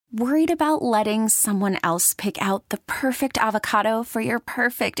Worried about letting someone else pick out the perfect avocado for your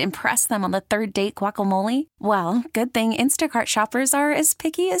perfect impress them on the third date guacamole? Well, good thing Instacart shoppers are as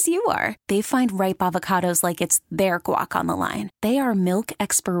picky as you are. They find ripe avocados like it's their guac on the line. They are milk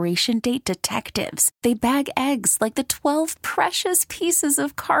expiration date detectives. They bag eggs like the 12 precious pieces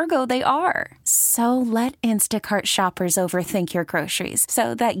of cargo they are. So let Instacart shoppers overthink your groceries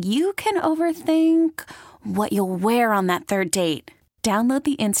so that you can overthink what you'll wear on that third date. Download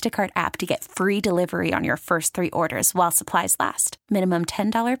the Instacart app to get free delivery on your first 3 orders while supplies last. Minimum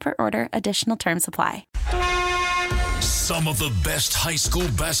 $10 per order. Additional terms apply. Some of the best high school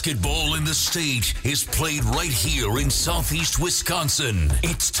basketball in the state is played right here in Southeast Wisconsin.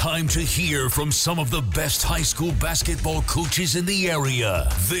 It's time to hear from some of the best high school basketball coaches in the area.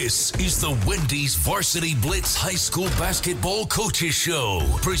 This is the Wendy's Varsity Blitz High School Basketball Coaches Show,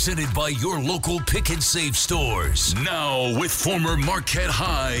 presented by your local Pick and Save stores. Now with former Marquette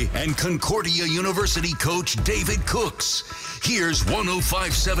High and Concordia University coach David Cooks. Here's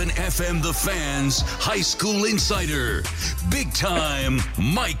 105.7 FM The Fan's High School Insider, big time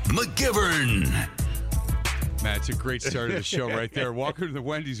Mike McGivern. Matt, it's a great start of the show right there. Welcome to the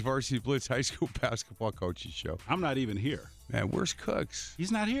Wendy's Varsity Blitz High School Basketball Coaches Show. I'm not even here. Man, where's Cooks?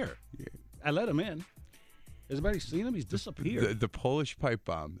 He's not here. Yeah. I let him in. Has anybody seen him? He's disappeared. The Polish pipe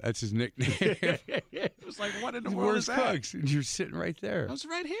bomb. That's his nickname. It was like, what in the world Where's is that? Cooks? And you're sitting right there. I was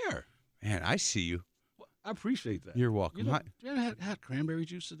right here. Man, I see you. I appreciate that. You're welcome. You know, you ever had cranberry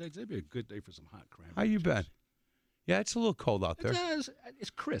juice today? Today'd be a good day for some hot cranberry How you juice. been? Yeah, it's a little cold out there. It's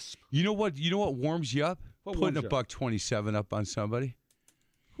crisp. You know what? You know what warms you up? What Putting warms a you up? $1.27 up on somebody.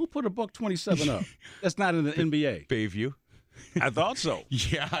 Who put a $1.27 up? That's not in the NBA. Bayview. I thought so.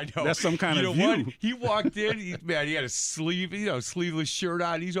 Yeah, I know. That's some kind you of know view. What? He walked in. He had a sleeveless shirt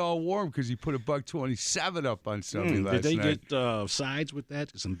on. He's all warm because he put a $1.27 up on somebody last Did they night. get sides with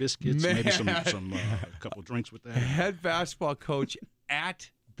that? Some biscuits, Man. maybe some a couple drinks with that. Head basketball coach at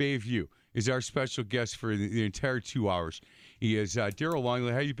Bayview is our special guest for the entire 2 hours. He is Daryl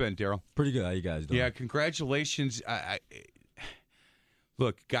Longley. How you been, Daryl? Pretty good. How you guys doing? Yeah, congratulations.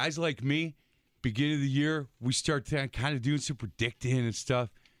 Look, guys like me, beginning of the year, we start kind of doing some predicting and stuff.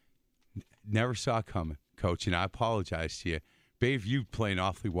 Never saw it coming, Coach, and I apologize to you. Bayview playing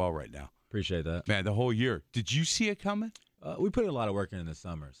awfully well right now. Appreciate that. Man, the whole year. Did you see it coming? We put a lot of work in the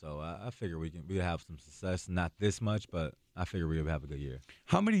summer, so I figure we have some success. Not this much, but I figure we'll have a good year.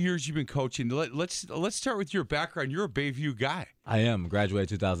 How many years you been coaching? Let's start with your background. You're a Bayview guy. I am. Graduated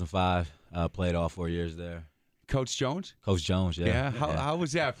 2005. Played all 4 years there. Coach Jones? Coach Jones, yeah. Yeah. How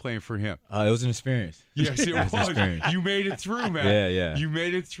was that playing for him? It was an experience. Yes, it was. experience. You made it through, man. Yeah. You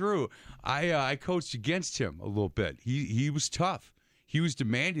made it through. I coached against him a little bit. He was tough. He was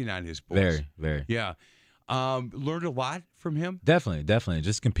demanding on his boys. Very, very. Yeah. Learned a lot from him. Definitely.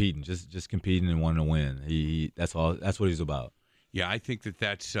 Just competing, just competing and wanting to win. He that's all. That's what he's about. Yeah, I think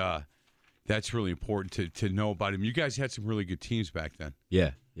that's really important to know about him. You guys had some really good teams back then.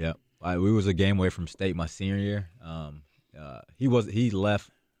 Yeah. We was a game away from state my senior year. He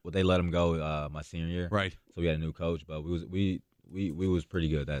left. Well, they let him go my senior year. Right. So we had a new coach, but we was pretty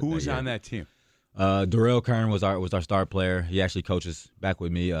good that. Who was year. on that team? Darrell Kern was our star player. He actually coaches back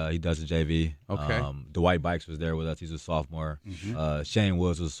with me. He does the JV. Okay. Dwight Bikes was there with us. He's a sophomore. Mm-hmm. Shane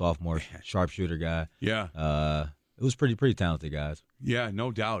Woods was a sophomore sharpshooter guy. Yeah. It was pretty talented guys. Yeah,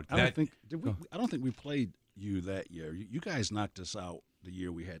 no doubt. I don't think we played you that year. You guys knocked us out the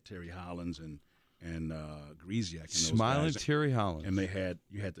year we had Terry Hollins and Greziak. And those Smiling guys. Terry Hollins. And they had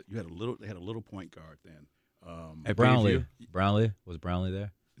a little point guard then. At Brownlee. Bayview? Was Brownlee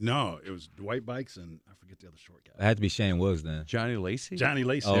there? No, it was Dwight Bikes and I forget the other short guy. It had to be Shane Woods then. Johnny Lacey? Johnny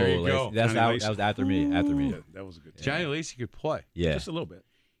Lacey. Oh, There you Lacey. go. That was after me. Yeah, that was a good team. Johnny Lacey could play. Yeah. Just a little bit.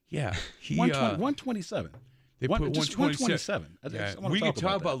 Yeah. He 127. They put just 127. 127. Yeah. We could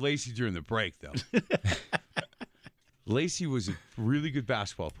talk about Lacey during the break, though. Lacey was a really good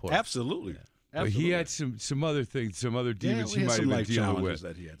basketball player. Absolutely. But he had some other things, some other demons he might have been dealing with.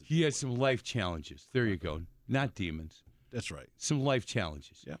 That He had some life challenges. There you go. Not demons. That's right. Some life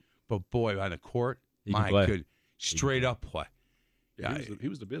challenges. Yeah. But boy, on the court, He can my play. good, straight up play. Yeah, he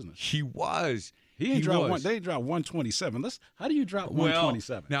was the business. He was. He ain't dropped was. They ain't dropped 127. How do you drop Well,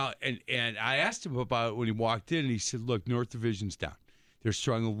 127? now, and I asked him about it when he walked in, and he said, "Look, North Division's down. They're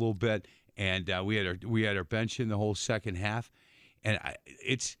struggling a little bit, and we had our bench in the whole second half, and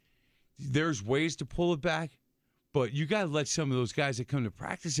there's ways to pull it back." But you got to let some of those guys that come to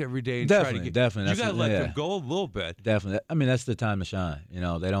practice every day and try to get. Definitely. You got to let them go a little bit. Definitely. I mean, that's the time to shine.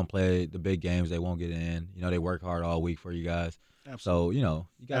 They don't play the big games. They won't get in. They work hard all week for you guys. Absolutely. So,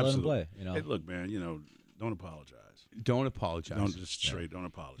 you got to let them play. Hey, look, man, don't apologize. Don't apologize. Don't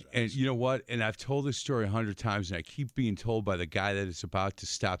apologize. And you know what? And I've told this story 100 times, and I keep being told by the guy that is about to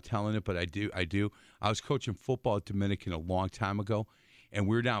stop telling it, but I do. I was coaching football at Dominican a long time ago, and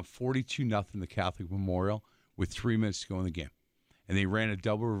we were down 42-0 the Catholic Memorial with 3 minutes to go in the game. And they ran a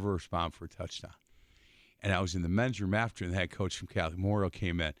double reverse bomb for a touchdown. And I was in the men's room after, and the head coach from Catholic Memorial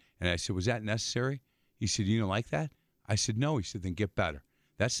came in. And I said, was that necessary? He said, you don't like that? I said, no. He said, then get better.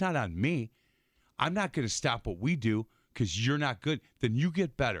 That's not on me. I'm not going to stop what we do because you're not good. Then you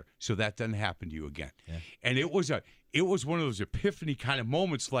get better so that doesn't happen to you again. Yeah. And it was one of those epiphany kind of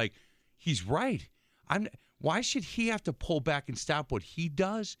moments like, he's right. Why should he have to pull back and stop what he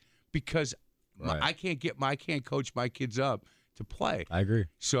does? Because I can't coach my kids up to play. I agree.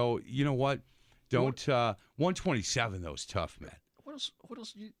 So, you know what? 127, though, is tough, man. What else? What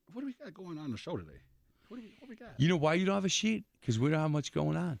do we got going on the show today? What do we got? You know why you don't have a sheet? Because we don't have much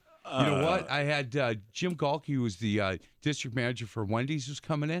going on. You know what? I had Jim Galkey, who was the district manager for Wendy's, was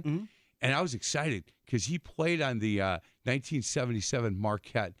coming in, and I was excited because he played on the 1977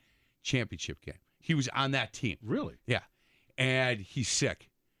 Marquette championship game. He was on that team. Really? Yeah. And he's sick,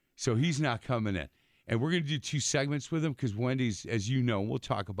 so he's not coming in. And we're going to do 2 segments with him because Wendy's, as you know, we'll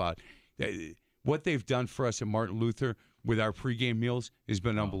talk about what they've done for us at Martin Luther with our pregame meals has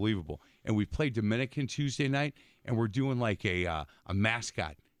been unbelievable. And we played Dominican Tuesday night, and we're doing like a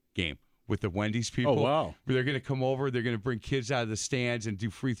mascot game with the Wendy's people. Oh, wow. Where they're going to come over, they're going to bring kids out of the stands and do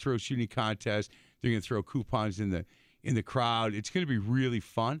free throw shooting contests. They're going to throw coupons in the crowd. It's going to be really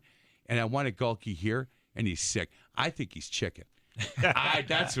fun. And I wanted Galkey here, and he's sick. I think he's chicken.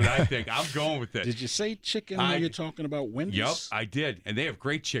 That's what I think. I'm going with it. Did you say chicken when you're talking about Wendy's? Yep, I did. And they have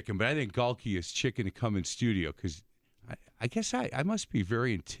great chicken, but I think Galkey is chicken to come in studio because I guess I must be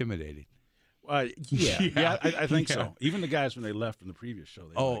very intimidating. Yeah, I think so. Even the guys, when they left from the previous show,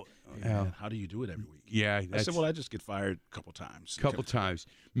 they were like, hey, man, how do you do it every week? Yeah. I said, well, I just get fired a couple times.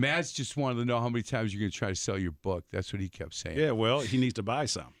 Mads just wanted to know how many times you're going to try to sell your book. That's what he kept saying. Yeah, well, he needs to buy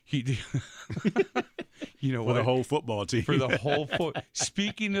some. You know for the whole football team. For the whole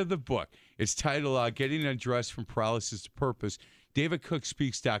Speaking of the book, it's titled Getting Undressed from Paralysis to Purpose,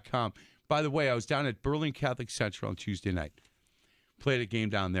 DavidCookSpeaks.com. By the way, I was down at Berlin Catholic Central on Tuesday night. Played a game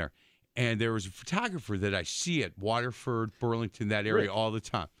down there. And there was a photographer that I see at Waterford, Burlington, that area all the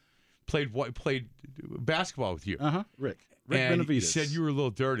time. Played basketball with you. Rick and Benavides. He said you were a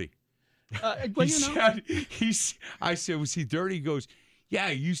little dirty. I said, was he dirty? He goes, yeah,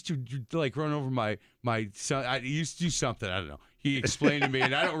 I used to like run over my son. I used to do something. I don't know. He explained to me,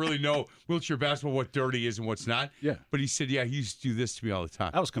 and I don't really know wheelchair basketball, what dirty is and what's not. Yeah. But he said, yeah, he used to do this to me all the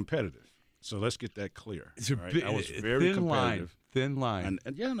time. I was competitive. So let's get that clear. It's a right? I was very competitive. Thin line.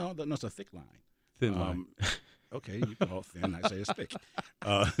 And yeah, no, it's a thick line. Thin line. Okay, you call it thin. I say it's thick.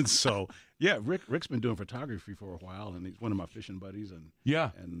 So yeah, Rick's been doing photography for a while, and he's one of my fishing buddies. And yeah,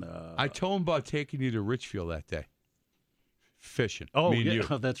 and I told him about taking you to Richfield that day. Fishing. Oh, me and yeah,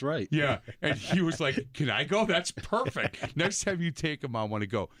 you. that's right. Yeah, and he was like, "Can I go? That's perfect. Next time you take him, I want to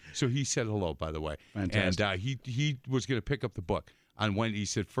go." So he said hello, by the way. Fantastic. And he was going to pick up the book on Wednesday. He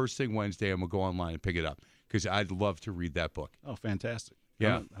said first thing Wednesday, I'm gonna go online and pick it up because I'd love to read that book. Oh, fantastic.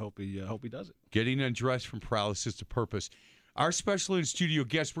 Yeah, I hope he does it. Getting Undressed from Paralysis to Purpose. Our special in-studio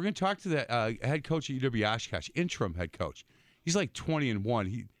guest, we're going to talk to the head coach at UW Oshkosh, interim head coach. He's like 20-1.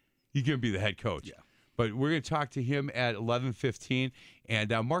 He's going to be the head coach. Yeah. But we're going to talk to him at 11:15,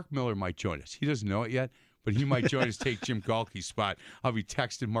 and Mark Miller might join us. He doesn't know it yet, but he might join us, take Jim Galkey's spot. I'll be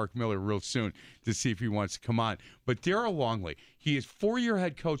texting Mark Miller real soon to see if he wants to come on. But Darrell Longley, he is 4-year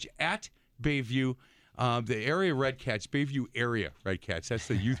head coach at Bayview. The area Redcats, Bayview area Redcats, that's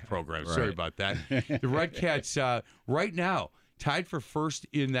the youth program. Sorry about that. The Redcats right now tied for first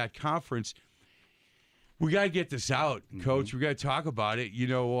in that conference. We got to get this out, Coach. We got to talk about it. You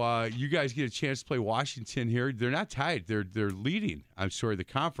know, you guys get a chance to play Washington here. They're not tied. They're leading. The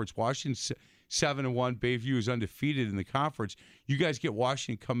conference. Washington's 7-1. Bayview is undefeated in the conference. You guys get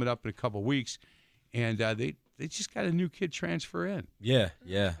Washington coming up in a couple weeks, and they just got a new kid transfer in. Yeah.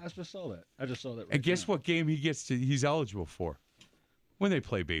 I just saw that. Right and guess what game he's eligible for? When they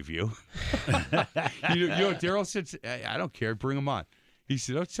play Bayview. you know Darrell said, I don't care. Bring him on. He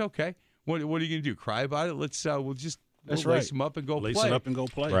said, oh, it's okay. What are you going to do? Cry about it? We'll lace him up and go play. Lace it up and go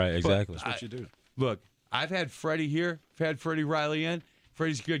play. Right, exactly. That's what you do. Look, I've had Freddie here. I've had Freddie Riley in.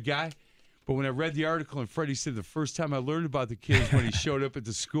 Freddie's a good guy. But when I read the article and Freddie said the first time I learned about the kids when he showed up at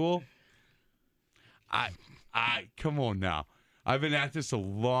the school, come on now. I've been at this a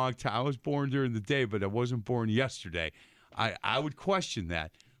long time. I was born during the day, but I wasn't born yesterday. I would question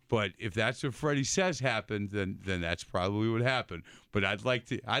that. But if that's what Freddie says happened, then that's probably what happened. But I'd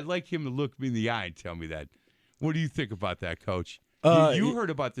like him to look me in the eye and tell me that What do you think about that, Coach? Uh, You y- heard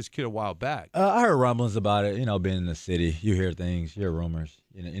about this kid a while back. I heard rumblings about it. Being in the city, you hear things, you hear rumors.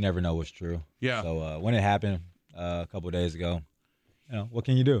 You never know what's true. Yeah. So when it happened a couple of days ago, what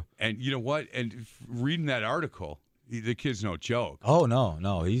can you do? And you know what? And reading that article, the kid's no joke. Oh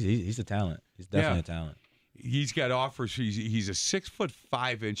no, he's a talent. He's definitely a talent. He's got offers. He's a 6'5",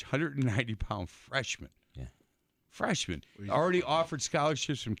 190-pound freshman. Yeah. Freshman. Already offered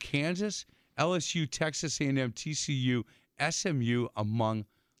scholarships from Kansas, LSU, Texas A&M, TCU, SMU, among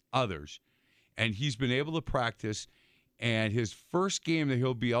others. And he's been able to practice. And his first game that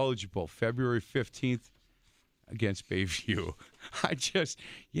he'll be eligible, February 15th, against Bayview.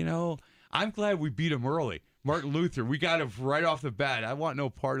 I'm glad we beat him early. Martin Luther, we got him right off the bat. I want no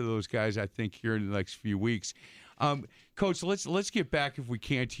part of those guys, I think, here in the next few weeks. Coach, let's get back, if we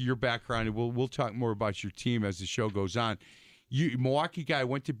can, to your background, and we'll talk more about your team as the show goes on. You Milwaukee guy,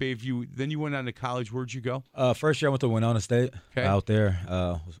 went to Bayview, then you went on to college. Where'd you go? First year I went to Winona State. Okay. Out there,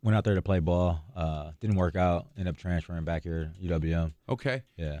 went out there to play ball. Didn't work out. Ended up transferring back here to UWM. Okay.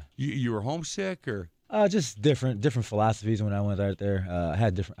 Yeah. You were homesick, or? Just different philosophies when I went out there. I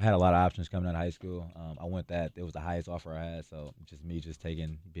had a lot of options coming out of high school. I went that it was the highest offer I had, so just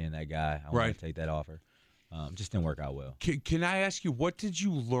being that guy. I wanted to take that offer. Just didn't work out well. Can I ask you, what did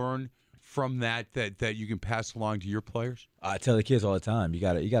you learn from that you can pass along to your players? I tell the kids all the time, you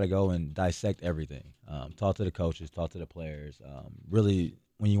gotta go and dissect everything. Talk to the coaches, talk to the players. Really,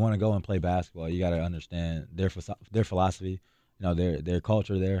 when you want to go and play basketball, you gotta understand their philosophy, their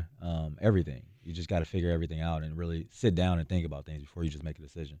culture, everything. You just got to figure everything out and really sit down and think about things before you just make a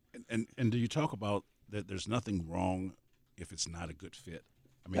decision. And do you talk about that? There's nothing wrong if it's not a good fit.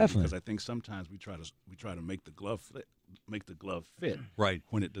 I mean, Definitely. because I think sometimes we try to make the glove fit Right.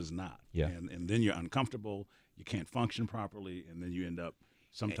 when it does not. Yeah. And then you're uncomfortable. You can't function properly, and then you end up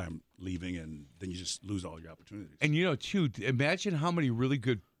sometime leaving, and then you just lose all your opportunities. And too, imagine how many really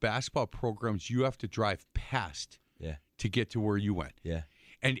good basketball programs you have to drive past Yeah. to get to where you went. Yeah.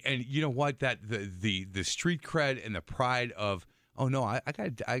 And you know what? That the street cred and the pride of, oh no, I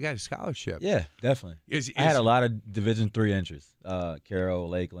got a scholarship. Yeah, definitely. I had a lot of Division III entries, Carroll,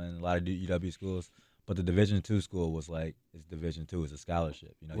 Lakeland, a lot of UW schools. But the Division II school was like, it's Division II, it's a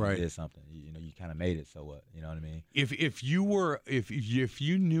scholarship. Right. You did something. You kind of made it. So what? You know what I mean? If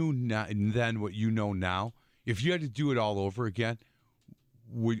you knew then what you know now, if you had to do it all over again,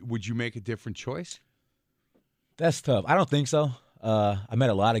 would you make a different choice? That's tough. I don't think so. I met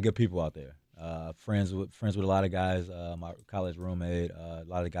a lot of good people out there. Friends with a lot of guys. My college roommate, a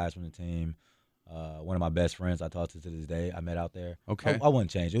lot of guys from the team. One of my best friends I talk to this day, I met out there. Okay. I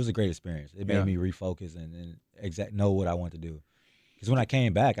wouldn't change. It was a great experience. It made me refocus and know what I want to do. Because when I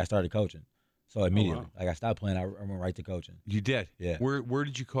came back, I started coaching. So immediately, wow. I stopped playing. I went right to coaching. You did. Yeah. Where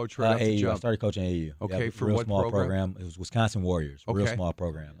did you coach right off the AAU. I jump? started coaching AAU. Okay, Yeah, for real what small program? It was Wisconsin Warriors. Real Okay. small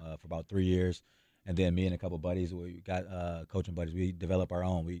program for about 3 years. And then me and a couple buddies, we got coaching buddies. We developed our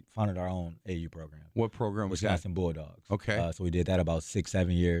own. We founded our own AAU program. What program was that? Wisconsin Bulldogs. Okay. So we did that about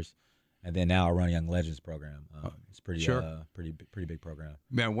 6-7 years, and then now I run a Young Legends program. It's pretty Sure. pretty big program.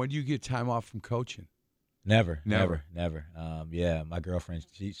 Man, when do you get time off from coaching? Never. Yeah, my girlfriend,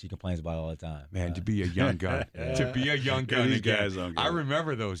 she complains about it all the time. Man, to be a young gun, These again. guys don't get I it.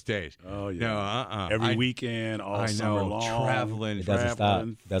 remember those days. Oh yeah. No, Every weekend, all I summer know, long, traveling, It doesn't stop.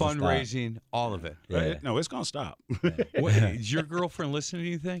 traveling. Doesn't stop. fundraising, all of it. Yeah. No, it's gonna stop. What, is your girlfriend listening to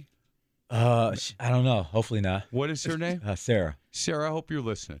anything? I don't know. Hopefully not. What is her name? Sarah. Sarah, I hope you're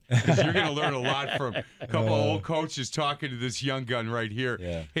listening, because you're going to learn a lot from a couple of old coaches talking to this young gun right here.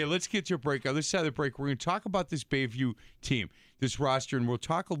 Yeah. Hey, let's get to a break. On this side of the break, we're going to talk about this Bayview team, this roster, and we'll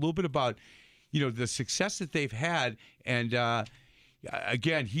talk a little bit about, the success that they've had. And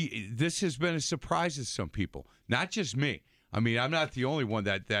again, this has been a surprise to some people, not just me. I mean, I'm not the only one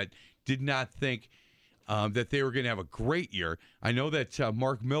that did not think that they were going to have a great year. I know that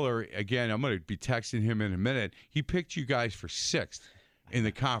Mark Miller, again, I'm going to be texting him in a minute. He picked you guys for 6th in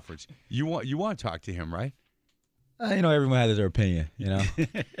the conference. You want to talk to him, right? Everyone has their opinion.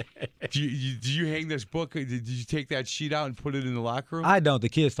 Do you hang this book? Did you take that sheet out and put it in the locker room? I don't. The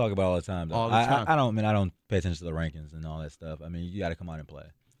kids talk about it all the time. Though. All the time. I don't pay attention to the rankings and all that stuff. I mean, you got to come out and play.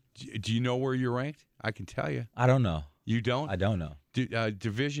 Do you know where you're ranked? I can tell you. I don't know. You don't? I don't know.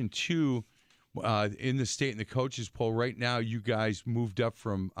 Division II in the state in the coaches poll right now, you guys moved up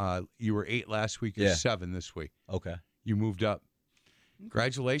from you were 8 last week. You're 7 this week. Okay. You moved up.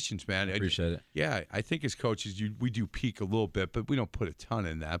 Congratulations, man. I appreciate it. Yeah, I think as coaches, we do peak a little bit, but we don't put a ton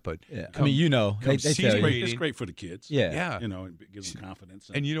in that. But Yeah. come- I mean, they season tell you. meeting. It's great for the kids. Yeah. Yeah. It gives them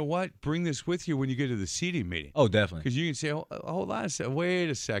confidence. And you know what? Bring this with you when you get to the seating meeting. Oh, definitely. Because you can say, hold on a second. Wait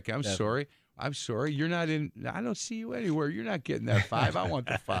a second. I'm Definitely. sorry. I'm sorry, you're not in. I don't see you anywhere. You're not getting that 5. I want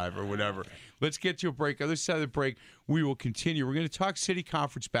the 5 or whatever. Let's get to a break. Other side of the break, we will continue. We're going to talk City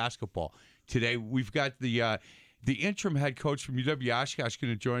Conference basketball today. We've got the interim head coach from UW Oshkosh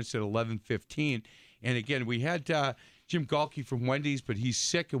going to join us at 11:15. And again, we had Jim Galkey from Wendy's, but he's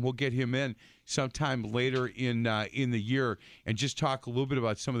sick, and we'll get him in sometime later in the year and just talk a little bit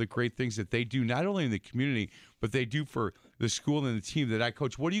about some of the great things that they do, not only in the community, but they do for the school and the team that I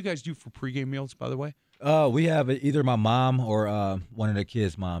coach. What do you guys do for pregame meals, by the way? We have either my mom or one of the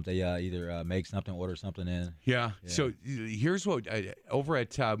kids' moms. They either make something, order something in. Yeah. So here's what over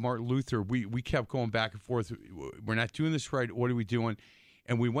at Martin Luther, we kept going back and forth. We're not doing this right. What are we doing?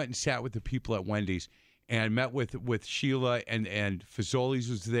 And we went and sat with the people at Wendy's and met with Sheila and Fazoli's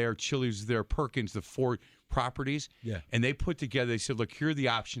was there, Chili's was there, Perkins, the 4 properties. Yeah. And they put together, they said, look, here are the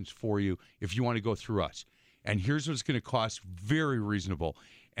options for you if you want to go through us. And here's what it's going to cost, very reasonable.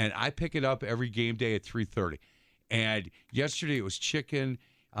 And I pick it up every game day at 3:30. And yesterday it was chicken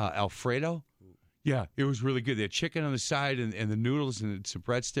Alfredo. Yeah, it was really good. They had chicken on the side and the noodles and some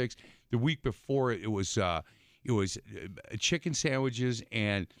breadsticks. The week before it was chicken sandwiches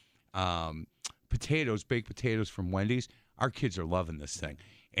and baked potatoes from Wendy's. Our kids are loving this thing.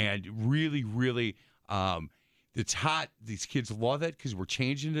 And really, really, it's hot. These kids love it because we're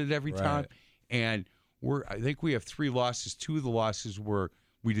changing it every time. And I think we have 3 losses. 2 of the losses were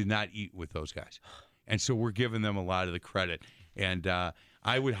we did not eat with those guys. And so we're giving them a lot of the credit. And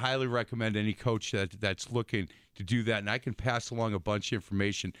I would highly recommend any coach that's looking to do that. And I can pass along a bunch of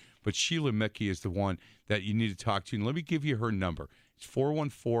information, but Sheila Mickey is the one that you need to talk to. And let me give you her number. It's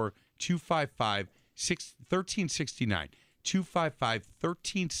 414-255-1369.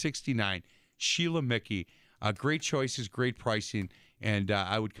 255-1369. Sheila Mickey. Great choices, great pricing, and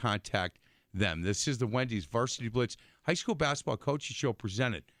I would contact them. This is the Wendy's Varsity Blitz High School Basketball Coaches Show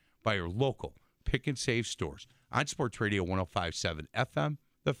presented by your local Pick and Save stores on Sports Radio 105.7 FM,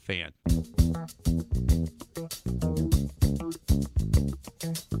 The Fan.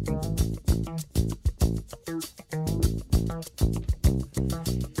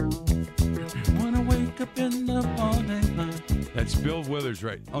 Wanna wake up in the morning. That's Bill Withers,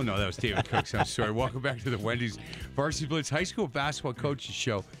 right? Oh, no, that was David Cooks. I'm sorry. Welcome back to the Wendy's Varsity Blitz High School Basketball Coaches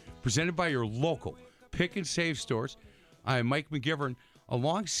Show presented by your local Pick and Save stores. I'm Mike McGivern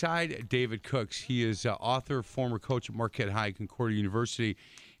alongside David Cooks. He is author, former coach at Marquette High, Concordia University,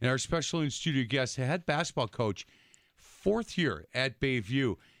 and our special in-studio guest, the head basketball coach, 4th year at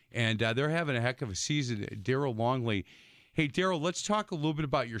Bayview, and they're having a heck of a season. Daryl Longley. Hey, Daryl, let's talk a little bit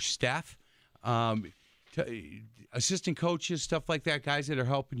about your staff, assistant coaches, stuff like that, guys that are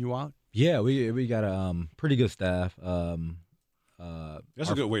helping you out. Yeah, we got a pretty good staff.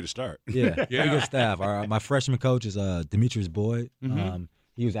 That's a good way to start. Yeah, pretty good staff. My freshman coach is Demetrius Boyd. Mm-hmm.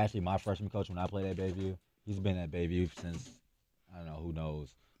 He was actually my freshman coach when I played at Bayview. He's been at Bayview since, I don't know, who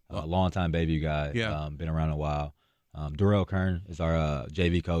knows. A long-time Bayview guy. Yeah. Been around a while. Darrell Kern is our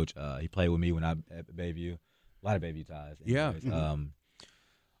JV coach. He played with me when I at Bayview. A lot of Bayview ties. Anyways. Yeah.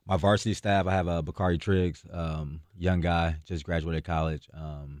 My varsity staff, I have Bakari Triggs, young guy, just graduated college,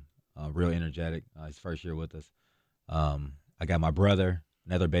 real energetic. His first year with us. I got my brother,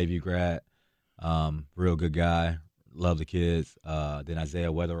 another Bayview grad, real good guy, love the kids. Then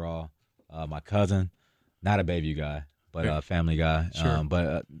Isaiah Weatherall, my cousin, not a Bayview guy, but a family guy. Sure. But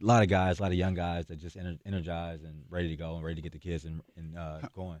a lot of guys, a lot of young guys that just energized and ready to go and ready to get the kids and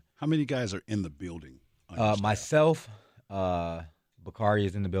going. How many guys are in the building? on your staff? Myself, Bakari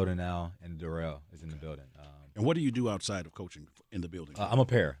is in the building now, and Darrell is in the building. And what do you do outside of coaching in the building? I'm a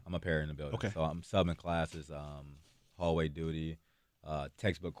pair. I'm a pair in the building. Okay. So I'm subbing classes, hallway duty,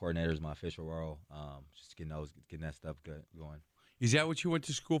 textbook coordinator is my official role. Just getting that stuff going. Is that what you went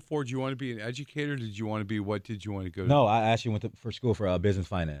to school for? Did you want to be an educator? Did you want to be what did you want to go to? No, I actually went for school for business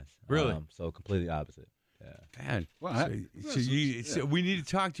finance. Really? So completely opposite. Yeah. Man, Well, so we need to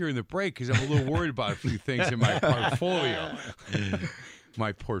talk to her in the break because I'm a little worried about a few things in my portfolio.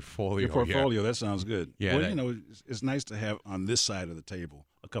 My portfolio. your portfolio, that sounds good. Yeah, Well, it's nice to have on this side of the table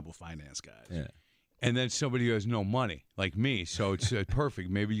a couple finance guys. Yeah. And then somebody who has no money, like me. So it's perfect.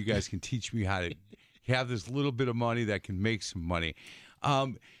 Maybe you guys can teach me how to have this little bit of money that can make some money.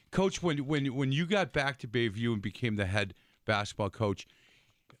 Coach, when you got back to Bayview and became the head basketball coach,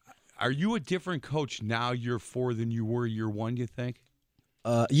 are you a different coach now year 4 than you were year 1, you think?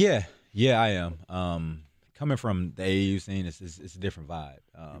 Yeah, I am. Coming from the AAU scene, it's a different vibe.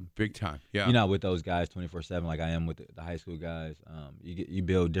 Big time, yeah. You're not with those guys 24/7 like I am with the high school guys. You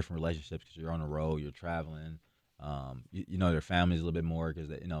build different relationships because you're on the road, you're traveling. You know their families a little bit more because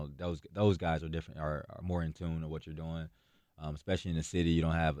those guys are different, are more in tune with what you're doing. Especially in the city, you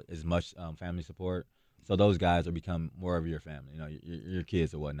don't have as much family support. So those guys will become more of your family, your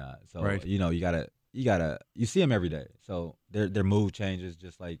kids or whatnot. So Right. you see them every day. So their mood changes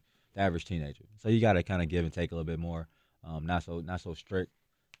just like the average teenager. So you gotta kind of give and take a little bit more. Not so strict.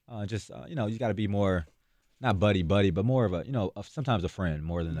 You gotta be more, not buddy, but more of sometimes a friend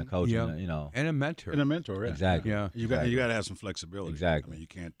more than a coach. Yeah. And And a mentor. And a mentor, yeah. Exactly. Yeah. You got to have some flexibility. Exactly. I mean, you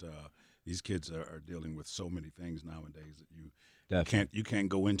can't. These kids are dealing with so many things nowadays that you Definitely. can't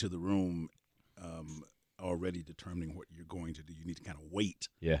go into the room already determining what you're going to do. You need to kind of wait,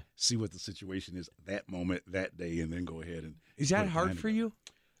 see what the situation is that moment, that day, and then go ahead and. Is put that a hard plan for together. you?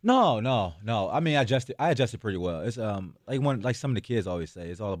 No. I mean, I adjusted pretty well. It's like some of the kids always say,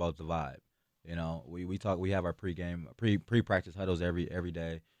 it's all about the vibe. We have our pre-practice huddles every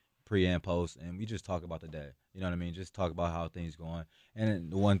day, pre and post, and we just talk about the day. You know what I mean? Just talk about how things going.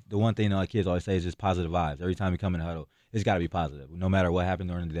 And the one thing that our kids always say is just positive vibes. Every time we come in the huddle, it's got to be positive. No matter what happened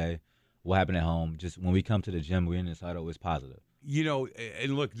during the day, what happened at home, just when we come to the gym, we're in this huddle, it's positive.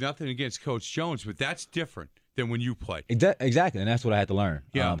 And look, nothing against Coach Jones, but that's different than when you played. Exactly, and that's what I had to learn.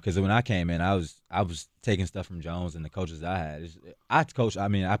 Yeah. Because when I came in, I was taking stuff from Jones and the coaches that I had. I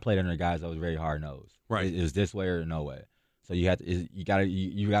played under guys that was very hard nosed. Right. It was this way or no way. So you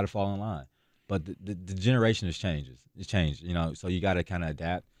gotta fall in line. But the generation has changed. It's changed. So you gotta kind of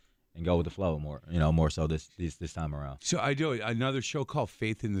adapt and go with the flow more so this time around. So I do another show called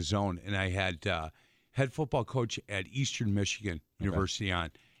Faith in the Zone, and I had head football coach at Eastern Michigan University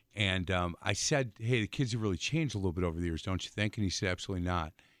on. And I said, hey, the kids have really changed a little bit over the years, don't you think? And he said, absolutely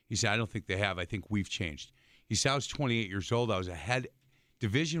not. He said, I don't think they have. I think we've changed. He said, I was 28 years old. I was a head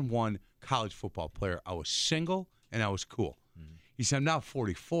Division I college football player. I was single, and I was cool. Mm-hmm. He said, I'm now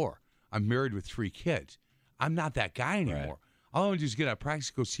 44. I'm married with 3 kids. I'm not that guy anymore. Right. All I want to do is get out of practice,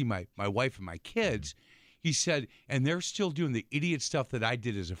 go see my wife and my kids. He said, and they're still doing the idiot stuff that I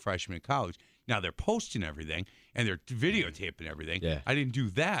did as a freshman in college. Now they're posting everything and they're videotaping everything. Yeah. I didn't do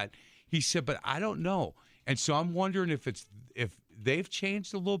that. He said, but I don't know. And so I'm wondering if they've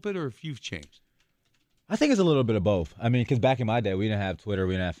changed a little bit or if you've changed. I think it's a little bit of both. I mean, because back in my day, we didn't have Twitter,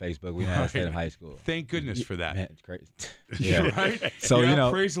 we didn't have Facebook, we didn't have State of High School. Thank goodness for that. Man, it's crazy. Yeah. Right?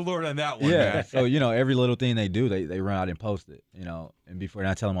 So, praise the Lord on that one. Yeah. Man. So, every little thing they do, they run out and post it, and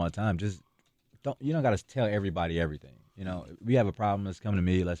I tell them all the time, you don't got to tell everybody everything. We have a problem, let's come to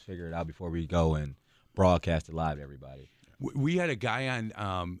me, let's figure it out before we go and broadcast it live to everybody. We had a guy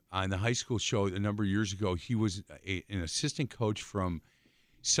on the high school show a number of years ago. He was an assistant coach from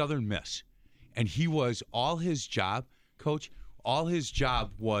Southern Miss, and he was all his job was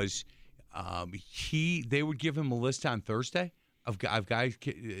they would give him a list on Thursday of guys,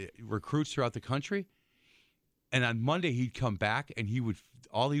 recruits throughout the country, and on Monday he'd come back and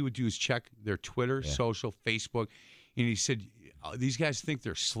all he would do is check their Twitter, social, Facebook, and he said these guys think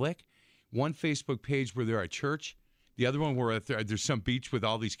they're slick. One Facebook page where they're at church. The other one where there's some beach with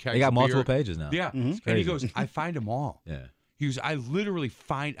all these kegs. They got of multiple beer. pages now. Yeah. It's And he crazy. goes, I find them all. Yeah. He goes, I'm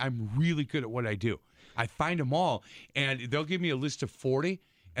really good at what I do. I find them all. And they'll give me a list of 40,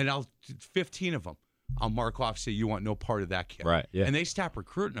 and 15 of them, I'll mark off, say, you want no part of that kid. Right, yeah. And they stop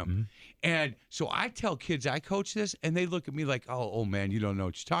recruiting them. Mm-hmm. And so I tell kids I coach this, and they look at me like, oh man, you don't know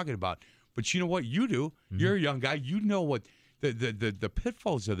what you're talking about. But you know what? You do. Mm-hmm. You're a young guy. You know what the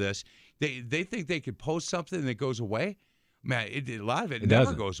pitfalls of this. They think they could post something that goes away. Man, a lot of it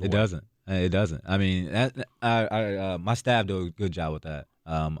never goes away. It doesn't. I mean, my staff do a good job with that.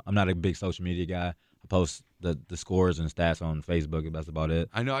 I'm not a big social media guy. I post the scores and stats on Facebook. That's about it.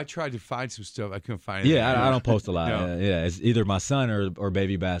 I know. I tried to find some stuff. I couldn't find it. Yeah, I don't post a lot. No. It's either my son or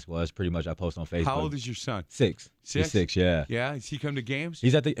baby basketball. That's pretty much I post on Facebook. How old is your son? 6. 6? He's 6. Yeah. Yeah. Does he come to games?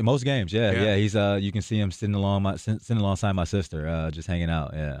 He's at most games. Yeah. He's you can see him sitting alongside my sister, just hanging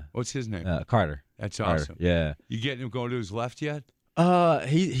out. Yeah. What's his name? Carter. That's Carter. awesome. Yeah. You getting him going to his left yet?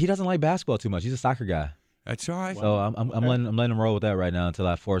 He doesn't like basketball too much. He's a soccer guy. That's all right. So I'm letting him roll with that right now until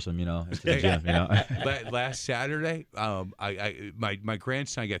I force him, into the gym. Last Saturday, my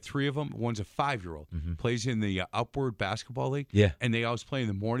grandson, I got 3 of them. One's a 5-year-old, plays in the Upward Basketball League. Yeah. And they always play in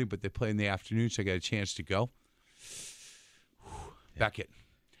the morning, but they play in the afternoon, so I got a chance to go. Beckett.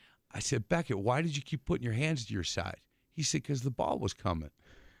 I said, Beckett, why did you keep putting your hands to your side? He said, because the ball was coming.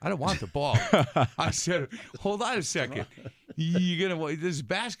 I don't want the ball. I said, hold on a second. This is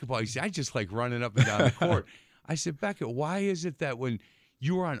basketball. He said, I just like running up and down the court. I said, Beckett, why is it that when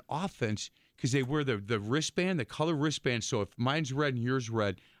you were on offense, because they wear the wristband, the color wristband, so if mine's red and yours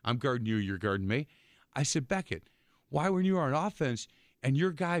red, I'm guarding you, you're guarding me. I said, Beckett, why when you were on offense and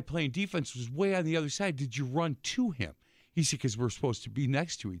your guy playing defense was way on the other side, did you run to him? He said, because we're supposed to be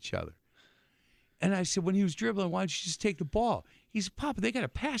next to each other. And I said, when he was dribbling, why don't you just take the ball? He said, Papa, they got to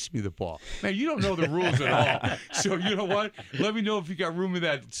pass me the ball. Man, you don't know the rules at all. So you know what? Let me know if you got room in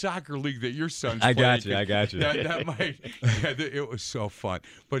that soccer league that your son's playing. I got you. That might. It was so fun.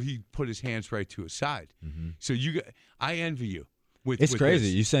 But he put his hands right to his side. Mm-hmm. So I envy you. It's crazy.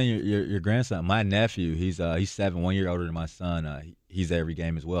 This. You saying your grandson? My nephew, he's 7, 1 year older than my son. He's at every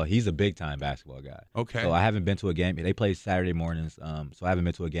game as well. He's a big time basketball guy. Okay. So I haven't been to a game. They play Saturday mornings. So I haven't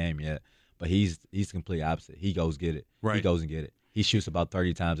been to a game yet. But he's complete opposite. He goes get it. Right. He goes and get it. He shoots about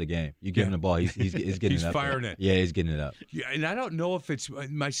 30 times a game. You give him the ball, he's getting it up. He's firing it. Yeah, he's getting it up. Yeah, and I don't know if it's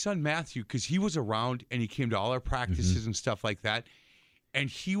my son Matthew, because he was around and he came to all our practices and stuff like that. And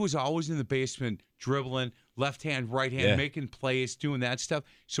he was always in the basement dribbling, left hand, right hand, making plays, doing that stuff.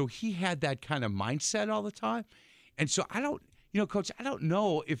 So he had that kind of mindset all the time. And so I don't, Coach, I don't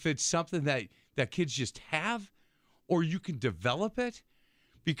know if it's something that kids just have or you can develop it,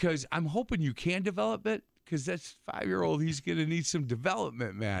 because I'm hoping you can develop it. Because that's 5-year-old, he's going to need some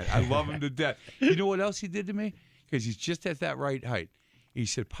development, man. I love him to death. You know what else he did to me? Because he's just at that right height. He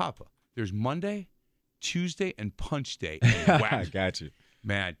said, Papa, there's Monday, Tuesday, and punch day. I got you.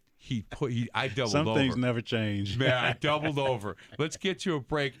 Man, I doubled Some over. things never change. Man, I doubled over. Let's get to a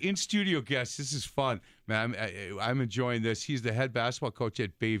break. In-studio guest, this is fun. Man, I'm enjoying this. He's the head basketball coach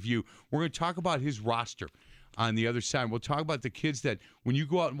at Bayview. We're going to talk about his roster on the other side. We'll talk about the kids that when you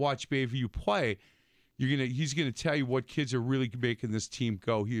go out and watch Bayview play, he's gonna tell you what kids are really making this team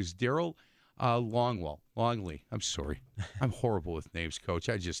go. He is Daryl Longley. I'm sorry, I'm horrible with names, Coach.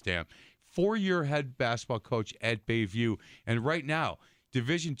 I just am. 4-year head basketball coach at Bayview, and right now,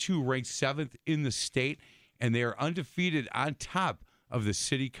 Division II ranked 7th in the state, and they are undefeated on top of the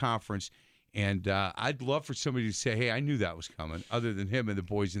city conference. And I'd love for somebody to say, "Hey, I knew that was coming," other than him and the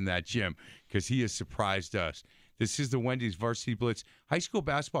boys in that gym, because he has surprised us. This is the Wendy's Varsity Blitz High School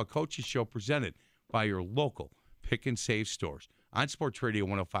Basketball Coaches Show, presented by your local Pick and Save stores on Sports Radio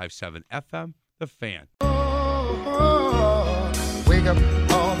 105.7 FM, The Fan. Wake up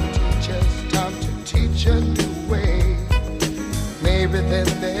all the teachers, time to teach a new way. Maybe then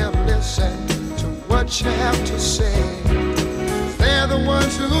they'll listen to what you have to say. They're the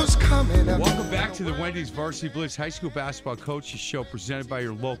ones who's coming up. Welcome back to the Wendy's Varsity Blitz High School Basketball Coaches Show, presented by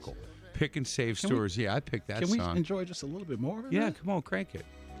your local Pick and Save stores. I picked that song. Can we enjoy just a little bit more of it? Yeah, come on, crank it.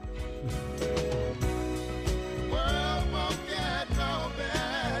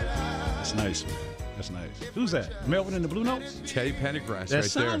 That's nice, man. That's nice. Who's that? Melvin and the Blue Notes? Teddy Pendergrass that right there.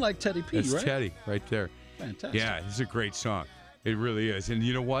 sound like Teddy P, That's right? Teddy right there. Fantastic. Yeah, it's a great song. It really is. And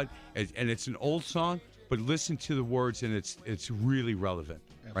you know what? And it's an old song, but listen to the words, and it's really relevant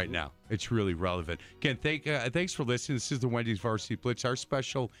right now. It's really relevant. Again, thanks for listening. This is the Wendy's Varsity Blitz. Our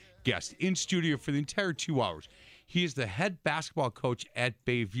special guest in studio for the entire 2 hours. He is the head basketball coach at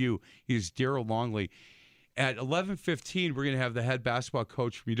Bayview. He is Daryl Longley. At 11:15, we're going to have the head basketball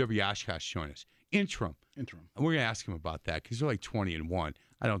coach from UW Oshkosh join us. Interim. And we're going to ask him about that, because they're like 20-1.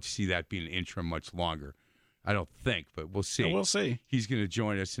 I don't see that being an interim much longer. I don't think, but we'll see. Yeah, we'll see. He's going to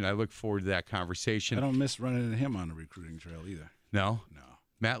join us, and I look forward to that conversation. I don't miss running into him on the recruiting trail either. No?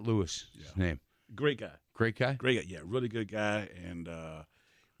 Matt Lewis is his name. Great guy. Great guy? Great guy, yeah. Really good guy. And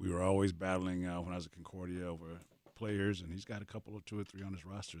we were always battling when I was at Concordia over players, and he's got a couple of 2 or 3 on his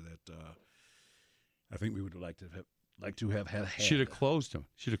roster that I think we would like to have had. Should have closed him.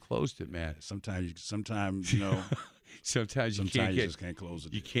 Should have closed it, man. Sometimes you Sometimes you just can't close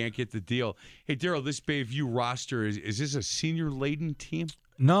it. You can't get the deal. Hey, Daryl, this Bayview roster, is this a senior-laden team?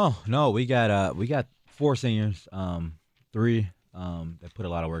 No. We got 4 seniors, 3 that put a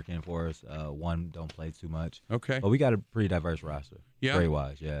lot of work in for us. 1 don't play too much. Okay. But we got a pretty diverse roster. Yeah.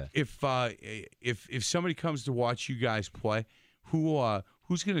 Grade-wise, yeah. If somebody comes to watch you guys play,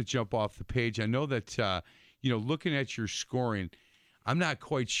 who's going to jump off the page? I know that looking at your scoring, I'm not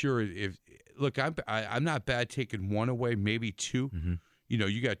quite sure if. Look, I'm not bad taking 1 away, maybe 2. Mm-hmm.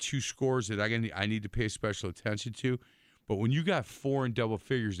 You got 2 scores that I need to pay special attention to. But when you got 4 in double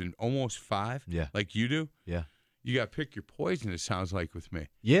figures and almost 5, like you do, you got to pick your poison. It sounds like with me.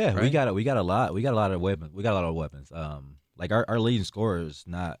 Yeah, right? we got a lot of weapons. We got a lot of weapons. Like our leading scorer is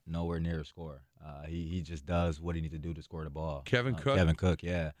not nowhere near a scorer. He just does what he needs to do to score the ball. Kevin Cook,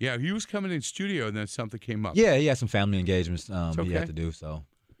 yeah. Yeah, he was coming in studio and then something came up. Yeah, he had some family engagements he had to do, so.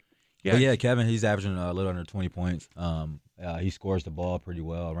 Yeah. But yeah, Kevin, he's averaging a little under 20 points. He scores the ball pretty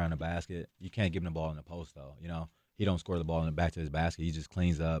well around the basket. You can't give him the ball in the post, though. He don't score the ball in the back to his basket. He just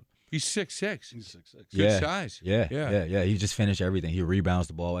cleans up. He's 6'6". He's 6'6". Good size. Yeah. He just finished everything. He rebounds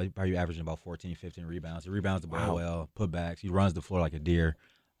the ball. He's probably averaging about 14, 15 rebounds. He rebounds the ball well, putbacks. He runs the floor like a deer.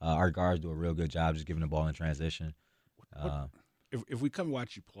 Our guards do a real good job just giving the ball in transition. If we come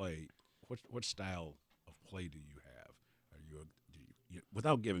watch you play, what style of play do you have? Are you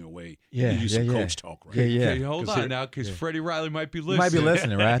without giving away? Yeah, you use yeah, some yeah. coach talk, right? Yeah, yeah. Okay, hold on now, because Freddie Riley might be listening. You might be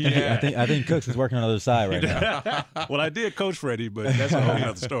listening, right? Yeah. I think Cooks is working on the other side right now. Well, I did coach Freddie, but that's a whole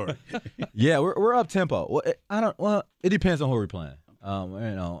other story. Yeah, we're up tempo. Well, it depends on who we're playing.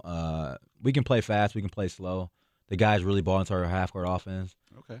 We can play fast, we can play slow. The guys really ball into our half court offense.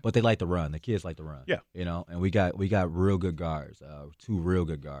 Okay. But they like to run. The kids like to run. Yeah. And we got real good guards, 2 real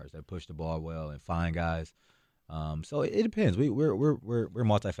good guards that push the ball well and find guys. So it depends. We're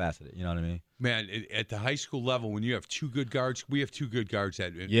multifaceted. You know what I mean? Man, at the high school level, when you have 2 good guards, we have 2 good guards we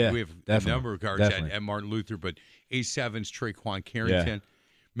have definitely, a number of guards at Martin Luther, but Ace Evans, Traquan Carrington. Yeah.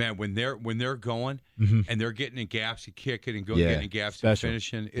 Man, when they're going and they're getting in gaps and kicking and getting in gaps special. and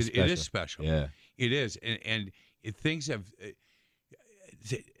finishing, it is special. Yeah, it is, and things have.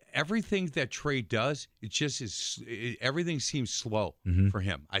 Everything that Trey does, it just is. Everything seems slow for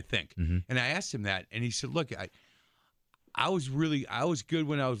him, I think. And I asked him that, and he said, "Look, I was good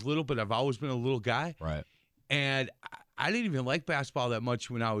when I was little, but I've always been a little guy, right? And I didn't even like basketball that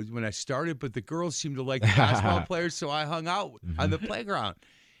much when I started, but the girls seemed to like the basketball players, so I hung out on the playground."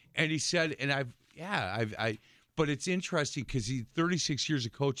 And he said, "And but it's interesting because he's 36 years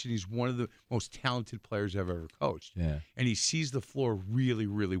of coaching. He's one of the most talented players I've ever coached. Yeah. And he sees the floor really,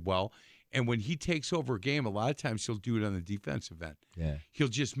 really well. And when he takes over a game, a lot of times he'll do it on the defensive end. Yeah. He'll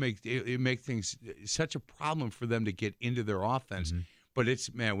just make things such a problem for them to get into their offense. But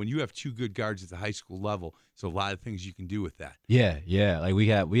when you have 2 good guards at the high school level, there's a lot of things you can do with that. Yeah. Like we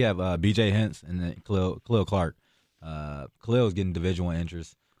have BJ Hintz and then Khalil Clark. Khalil's getting Division I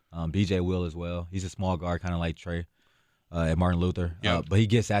interest. BJ will as well. He's a small guard, kind of like Trey at Martin Luther. Yep. But he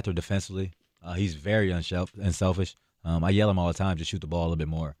gets after defensively. He's very unselfish. I yell at him all the time to shoot the ball a little bit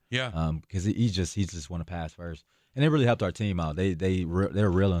more. Yeah. Because he just want to pass first, and it really helped our team out. They're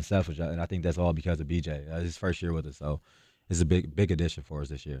real unselfish, and I think that's all because of BJ. His first year with us, so it's a big addition for us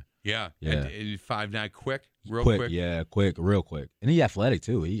this year. Yeah. Yeah. And 5'9", quick, real quick. Yeah, quick, real quick, and he's athletic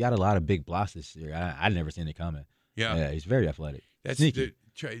too. He got a lot of big blocks this year. I never seen it coming. Yeah. He's very athletic. That's sneaky.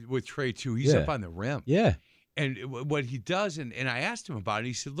 With Trey too. He's up on the rim. Yeah. And what he does, and I asked him about it.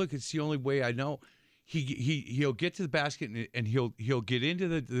 He said, "Look, it's the only way I know." He'll get to the basket and he'll get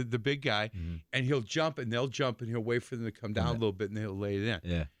into the big guy and he'll jump and they'll jump and he'll wait for them to come down a little bit and he'll lay it in.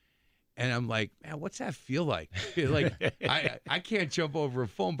 Yeah. And I'm like, man, what's that feel like? Like I can't jump over a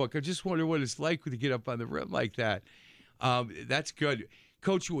phone book. I just wonder what it's like to get up on the rim like that. That's good.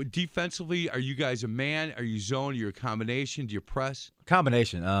 Coach, defensively, are you guys a man? Are you zone? Are you a combination? Do you press?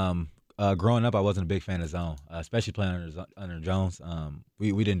 Combination. Growing up, I wasn't a big fan of zone, especially playing under Jones.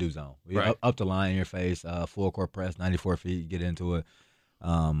 We didn't do zone. We up the line in your face, full court press, 94 feet, get into it.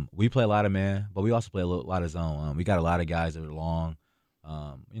 We play a lot of man, but we also play a lot of zone. We got a lot of guys that are long.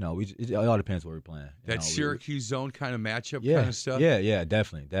 It all depends what we're playing. That Syracuse zone kind of matchup kind of stuff? Yeah,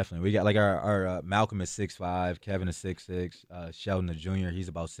 definitely. We got like our Malcolm is 6'5", Kevin is 6'6", Sheldon the junior, he's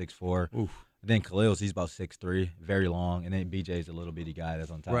about 6'4". Oof. Then Khalil's, he's about 6'3", very long. And then BJ's a little bitty guy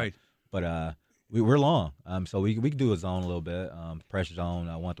that's on top. Right. But we're long, so we can do a zone a little bit, pressure zone,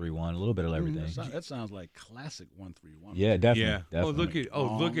 1-3-1, a little bit of everything. That sounds like classic 1-3-1. Yeah, definitely. Yeah. Definitely.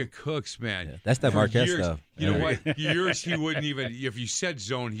 Look at Cooks, man. Yeah, that's that Marquette stuff. You know what? Years he wouldn't even. If you said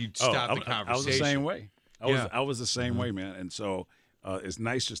zone, he'd stop the conversation. I was the same way. I was the same way, man. And so it's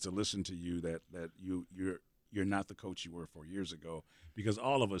nice just to listen to you that you're not the coach you were 4 years ago, because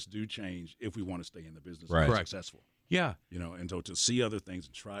all of us do change if we want to stay in the business and be successful. Yeah. And so to see other things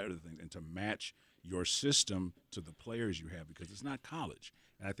and try other things and to match your system to the players you have, because it's not college.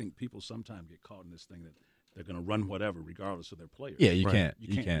 And I think people sometimes get caught in this thing that they're going to run whatever regardless of their players. Yeah, you can't.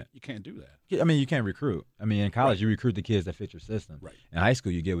 You can't do that. I mean, you can't recruit. I mean, in college, you recruit the kids that fit your system. Right. In high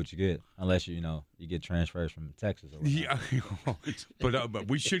school, you get what you get, unless you get transfers from Texas or whatever. Yeah, but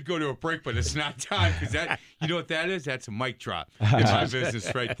we should go to a break, but it's not time, because that, you know what that is? That's a mic drop in my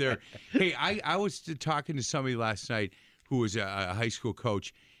business right there. Hey, I was talking to somebody last night who was a high school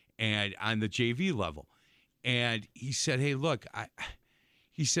coach and on the JV level, and he said, "Hey, look, I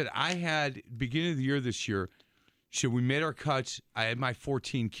had beginning of the year this year. So we made our cuts. I had my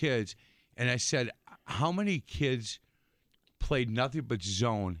 14 kids, and I said, how many kids played nothing but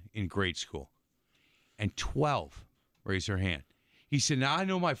zone in grade school?" And 12 raised their hand. He said, "Now I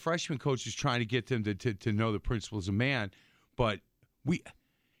know my freshman coach is trying to get them to know the principles of man, but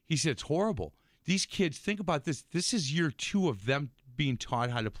he said it's horrible. These kids, think about this. This is year 2 of them being taught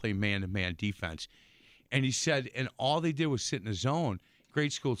how to play man-to-man defense." And he said, and all they did was sit in the zone,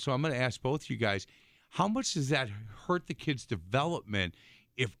 grade school. So I'm going to ask both of you guys, how much does that hurt the kids' development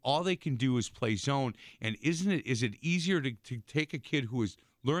if all they can do is play zone? And is it easier to take a kid who is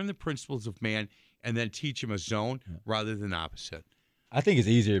learn the principles of man, and then teach them a zone rather than opposite. I think it's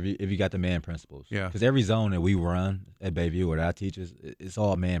easier if you got the man principles. Yeah. Because every zone that we run at Bayview or that I teach is, it's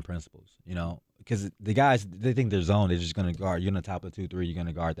all man principles. Because the guys, they think their zone, they're just going to guard. You're going to top of 2-3, you're going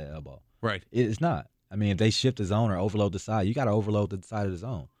to guard that elbow. Right. It's not. I mean, if they shift the zone or overload the side, you got to overload the side of the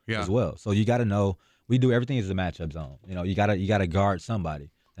zone as well. So you got to know, we do everything as a matchup zone. You got to guard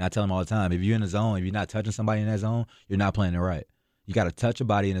somebody. And I tell them all the time, if you're in the zone, if you're not touching somebody in that zone, you're not playing it right. You got to touch a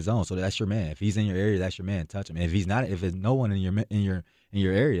body in the zone, so that's your man. If he's in your area, that's your man. Touch him. And if he's not, if there's no one in your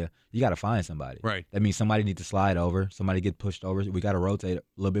area, you got to find somebody. Right. That means somebody needs to slide over, somebody get pushed over. We got to rotate a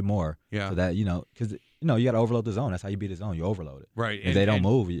little bit more. Yeah. So that because you got to overload the zone. That's how you beat the zone. You overload it. Right. If they don't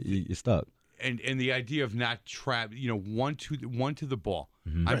move, you're stuck. And the idea of not trap, one to the ball.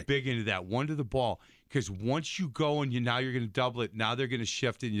 Mm-hmm. I'm big into that. One to the ball. Because once you go and now you're going to double it, now they're going to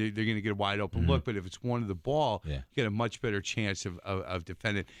shift it, and they're going to get a wide open look. But if it's one to the ball, you get a much better chance of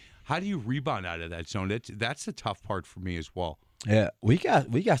defending. How do you rebound out of that zone? That's the tough part for me as well. Yeah, we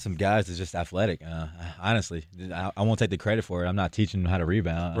got some guys that's just athletic. Honestly, I won't take the credit for it. I'm not teaching them how to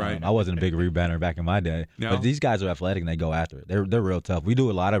rebound. Right. I wasn't a big rebounder back in my day. No. But these guys are athletic and they go after it. They're real tough. We do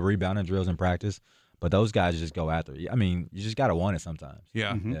a lot of rebounding drills in practice, but those guys just go after it. I mean, you just got to want it sometimes.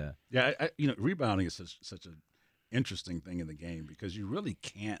 Yeah. Mm-hmm. Yeah. Yeah, rebounding is such an interesting thing in the game because you really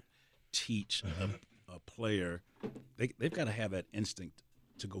can't teach a player. They've got to have that instinct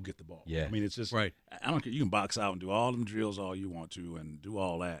to go get the ball. Yeah. I mean, it's just right. I don't care. You can box out and do all them drills all you want to and do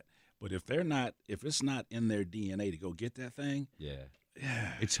all that, but if it's not in their DNA to go get that thing,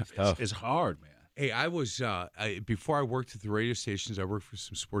 It's tough. It's hard, man. Hey, I was before I worked at the radio stations, I worked for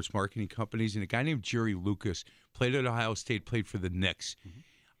some sports marketing companies, and a guy named Jerry Lucas played at Ohio State, played for the Knicks.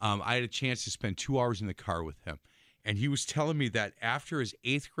 I had a chance to spend 2 hours in the car with him, and he was telling me that after his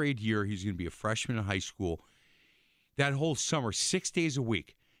 8th grade year, he's going to be a freshman in high school. That whole summer, 6 days a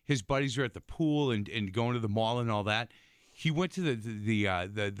week, his buddies are at the pool and going to the mall and all that. He went to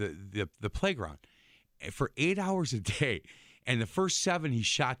the playground for 8 hours a day. And the first 7 he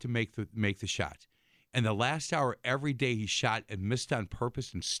shot to make the shot. And the last hour every day he shot and missed on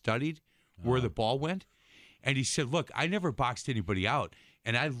purpose and studied where the ball went. And he said, look, I never boxed anybody out.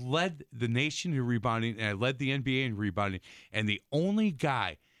 And I led the nation in rebounding and I led the NBA in rebounding. And the only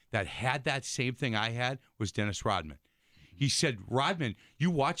guy that had that same thing I had was Dennis Rodman. He said, Rodman, you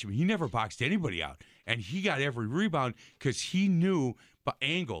watch him. He never boxed anybody out. And he got every rebound because he knew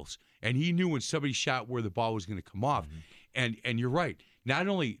angles. And he knew when somebody shot where the ball was going to come off. And you're right. Not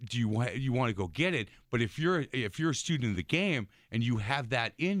only do you want to go get it, but if you're a student of the game and you have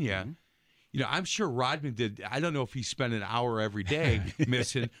that in you, I'm sure Rodman did. I don't know if he spent an hour every day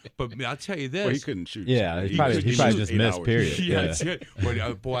missing, but I'll tell you this. Well, he couldn't shoot. Yeah, he probably just missed. Hours. Period. Yeah, that's it.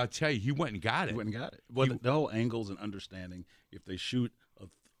 But boy, I'll tell you, he went and got it. He went and got it. Well, the whole angles and understanding. If they shoot a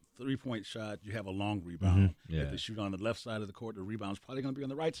 3-point shot, you have a long rebound. Yeah. If they shoot on the left side of the court, the rebound's probably going to be on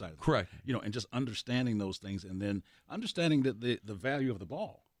the right side. Correct. And just understanding those things, and then understanding the value of the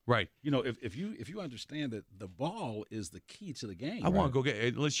ball. Right. If you understand that the ball is the key to the game. I want to go get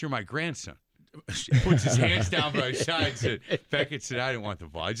it, unless you're my grandson. Puts his hands down by his side and said, Beckett said, I didn't want the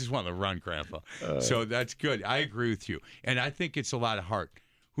ball. I just want to run, Grandpa. So that's good. I agree with you. And I think it's a lot of heart.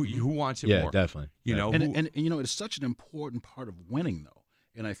 Who wants it more? Yeah, definitely. And it's such an important part of winning, though.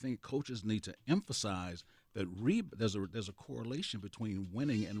 And I think coaches need to emphasize that there's a correlation between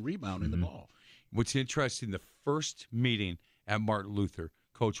winning and rebounding the ball. What's interesting, the first meeting at Martin Luther,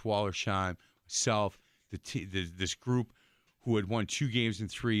 Coach Wallersheim, myself, this group who had won 2 games in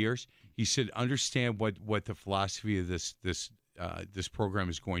 3 years, he said, understand what the philosophy of this program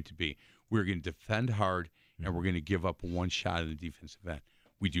is going to be. We're going to defend hard, and we're going to give up 1 shot in the defensive end.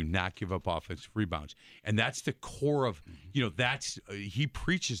 We do not give up offensive rebounds. And that's the core of, he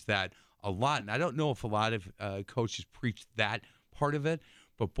preaches that a lot. And I don't know if a lot of coaches preach that part of it,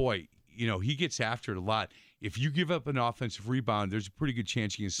 but boy, he gets after it a lot. If you give up an offensive rebound, there's a pretty good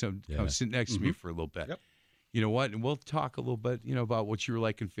chance you can come sit next to me for a little bit. Yep. You know what? And we'll talk a little bit, about what you were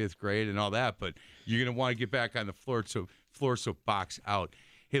like in 5th grade and all that, but you're going to want to get back on the floor, so box out.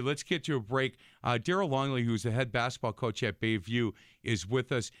 Hey, let's get to a break. Darryl Longley, who's the head basketball coach at Bayview, is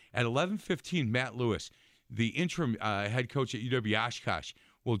with us. At 11:15, Matt Lewis, the interim head coach at UW Oshkosh,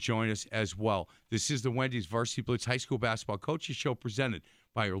 will join us as well. This is the Wendy's Varsity Blitz High School Basketball Coaches Show presented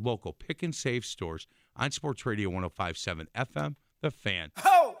by your local Pick and Save stores on Sports Radio 105.7 FM, The Fan.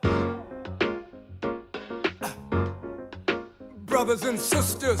 Ho! Brothers and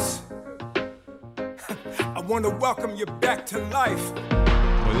sisters, I want to welcome you back to life.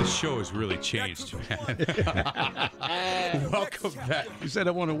 Well, this show has really changed, man. Welcome back. You said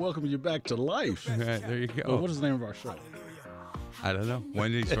I want to welcome you back to life. There you go. Well, what is the name of our show? I don't know.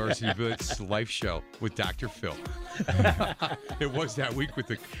 Wendy's Varsity Blitz life show with Dr. Phil. It was that week with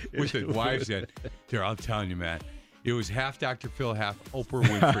the wives. And there, I'm telling you, man. It was half Dr. Phil, half Oprah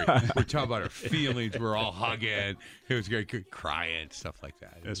Winfrey. We're talking about our feelings. We're all hugging. It was great, good crying, stuff like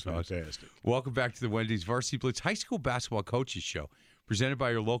that. That's fantastic. Welcome back to the Wendy's Varsity Blitz High School Basketball Coaches Show, presented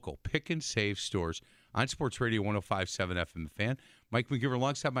by your local Pick and Save stores on Sports Radio 105.7 FM The Fan. Mike McGivern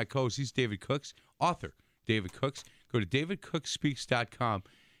alongside my co-host. He's David Cooks, author David Cooks. Go to davidcookspeaks.com.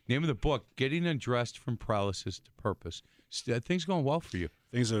 Name of the book, Getting Undressed from Paralysis to Purpose. Things going well for you.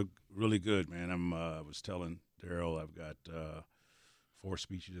 Things are really good, man. I was telling Daryl I've got 4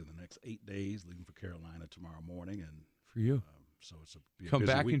 speeches in the next 8 days, leaving for Carolina tomorrow morning. And for you. So it's a come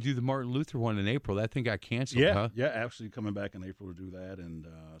busy back week. and do the Martin Luther one in April. That thing got canceled, Yeah, huh? yeah, actually coming back in April to do that. And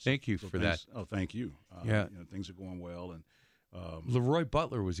thank you for that. Oh, thank you. Yeah. Things are going well. And Leroy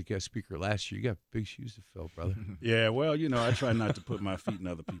Butler was a guest speaker last year. You got big shoes to fill, brother. yeah, well, I try not to put my feet in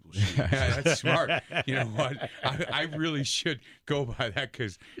other people's shoes. Yeah, that's smart. You know what? I really should go by that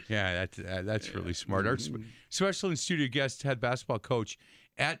because, that's really smart. Our special in-studio guest, head basketball coach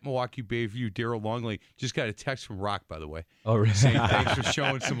at Milwaukee Bayview, Daryl Longley, just got a text from Rock, by the way. Oh, really? Saying thanks for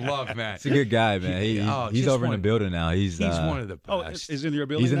showing some love, man. He's a good guy, man. He's over in the building now. He's one of the best. Oh, is in your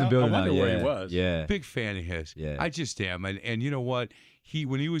building He's in now? the building I wonder now. where Yeah, he was. yeah. Big fan of his. Yeah. I just am. And you know what?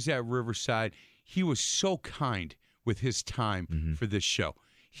 When he was at Riverside, he was so kind with his time for this show.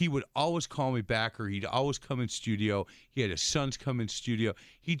 He would always call me back, or he'd always come in studio. He had his sons come in studio.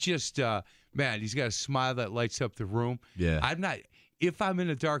 He just, he's got a smile that lights up the room. Yeah. If I'm in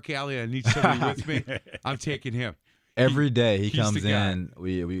a dark alley and I need somebody with me, I'm taking him. Every day he he's comes the guy. in,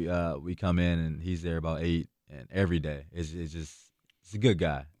 we come in and he's there about 8, and every day it's a good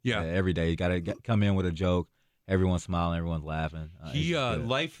guy. Yeah. Every day you gotta come in with a joke. Everyone's smiling, everyone's laughing. He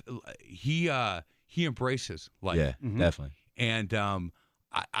embraces life. Yeah, definitely. And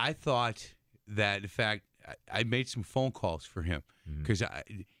I thought that, in fact, I made some phone calls for him because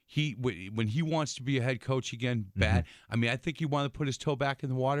when he wants to be a head coach again, bad. I mean, I think he wanted to put his toe back in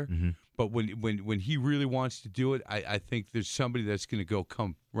the water. But when he really wants to do it, I think there's somebody that's going to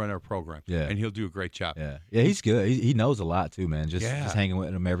come run our program. Yeah. And he'll do a great job. Yeah, he's good. He knows a lot too, man. Just hanging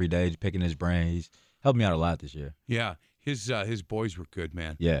with him every day, just picking his brain. He's helped me out a lot this year. Yeah, his boys were good,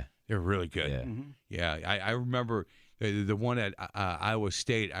 man. Yeah, they're really good. Yeah, Yeah. I remember the one at Iowa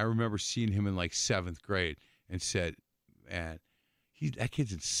State. I remember seeing him in like 7th grade and said, "Man, that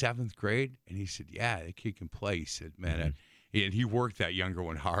kid's in 7th grade," and he said, "Yeah, that kid can play." He said, "Man." And he worked that younger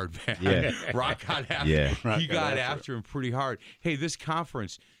one hard, man. Yeah. Rock got after he got after him pretty hard. Hey, this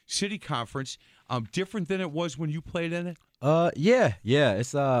conference, city conference, different than it was when you played in it? Yeah.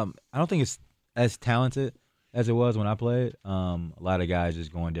 It's I don't think it's as talented as it was when I played. A lot of guys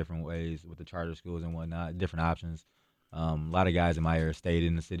just going different ways with the charter schools and whatnot, different options. A lot of guys in my area stayed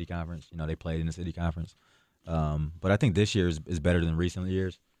in the city conference. They played in the city conference. But I think this year is better than recent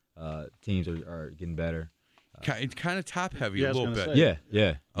years. Teams are getting better. It's kind of top heavy a little bit. Say.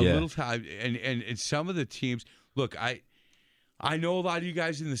 Yeah. A little top, and some of the teams. Look, I know a lot of you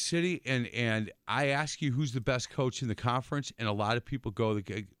guys in the city, and I ask you who's the best coach in the conference, and a lot of people go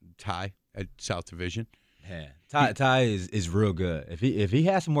the Ty at South Division. Man, Ty is real good. If he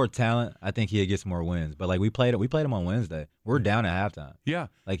has some more talent, I think he'll get some more wins. But like we played him on Wednesday. We're down at halftime. Yeah,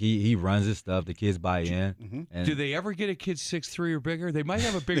 like he runs his stuff. The kids buy in. And do they ever get a kid 6'3" or bigger? They might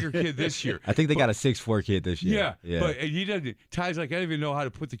have a bigger kid this year. I think they got a 6'4" kid this year. Yeah. But he doesn't. Ty's like, I don't even know how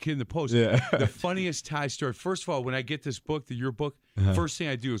to put the kid in the post. Yeah. The funniest Ty story. First of all, when I get this book, your book, first thing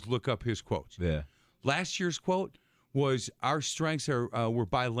I do is look up his quotes. Yeah. Last year's quote was, "Our strengths are we're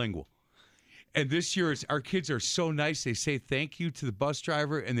bilingual." And this year, our kids are so nice. They say thank you to the bus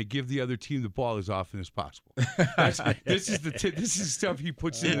driver, and they give the other team the ball as often as possible. This is stuff he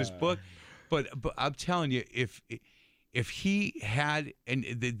puts in his book. But I'm telling you, if he had, and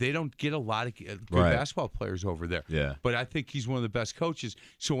they don't get a lot of good basketball players over there. Yeah. But I think he's one of the best coaches.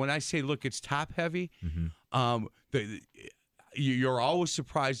 So when I say, look, it's top heavy, you're always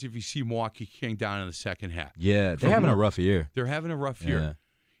surprised if you see Milwaukee King down in the second half. Yeah, they're having a rough year. They're having a rough year.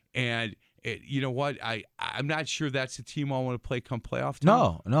 And you know what? I'm not sure that's the team I want to play come playoff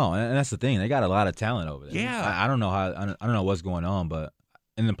time. No, and that's the thing. They got a lot of talent over there. Yeah. I don't know I don't know what's going on, but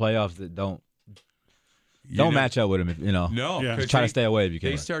in the playoffs, that don't match up with them. No, Yeah. Try to stay away if you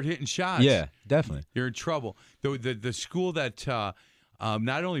can. They start hitting shots. Yeah, definitely. You're in trouble. The school that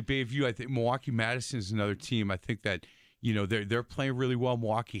not only Bayview, I think Milwaukee Madison is another team. I think that they're playing really well.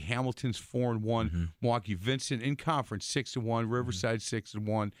 Milwaukee Hamilton's 4-1. Milwaukee Vincent in conference 6-1. Riverside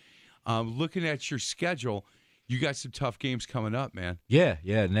 6-1. Looking at your schedule, you got some tough games coming up, man. Yeah.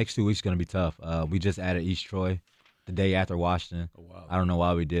 The next 2 weeks are going to be tough. We just added East Troy the day after Washington. Oh, wow. I don't know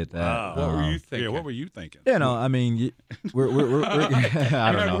why we did that. Wow. What were you thinking? Yeah, what were you thinking? You know, I mean, we're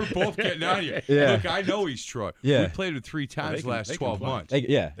I don't know. We're both getting on you. Yeah. Look, I know East Troy. Yeah. We played him 3 times can- last they can 12 play. months. They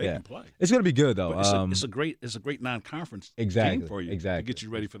They can play. It's gonna be good though. But it's a great non-conference Exactly, team for you exactly. to get you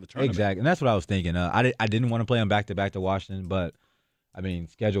ready for the tournament. Exactly, and that's what I was thinking. I didn't want to play them back to back to Washington, but I mean,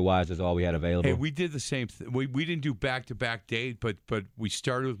 schedule wise is all we had available. Hey, we did the same thing. We didn't do back-to-back date, but we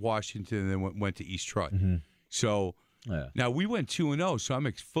started with Washington and then went to East Troy. So Yeah. now we went 2-0, so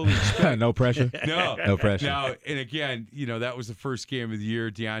I'm fully expecting. No pressure. No pressure. Now, and again, that was the first game of the year.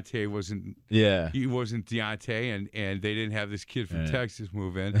 Deontay wasn't. Yeah. He wasn't Deontay, and they didn't have this kid from Texas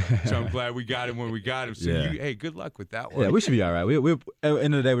move in. So I'm glad we got him when we got him. So Yeah. hey, good luck with that one. Yeah, we should be all right. We at the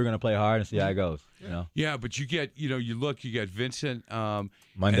end of the day, we're gonna play hard and see how it goes. You know, Yeah, but you get, you get Vincent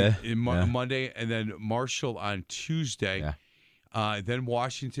Monday, Monday, and then Marshall on Tuesday. Yeah. Then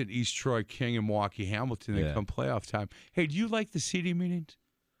Washington, East Troy, King, and Milwaukee Hamilton. Then come playoff time. Hey, do you like the seating meetings?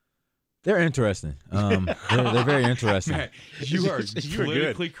 they're interesting. They're very interesting. Man, you are You're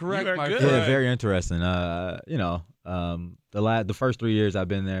politically good. correct, You are my good. friend. Yeah, very interesting. The first 3 years I've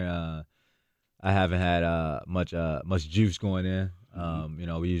been there, I haven't had much juice going in.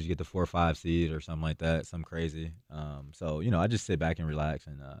 We usually get the 4 or 5 seed or something like that, something crazy. So I just sit back and relax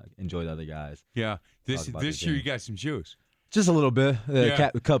and enjoy the other guys. Yeah, Talk about this the year game. you got some juice. Just a little bit.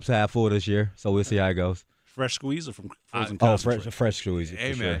 Yeah. The cup's half full this year, so we'll see how it goes. Fresh squeeze or from frozen Oh, concentrate? fresh squeeze.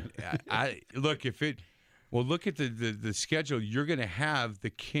 Hey for man, sure. I look look at the schedule. You're going to have the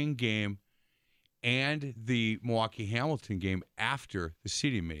King game and the Milwaukee Hamilton game after the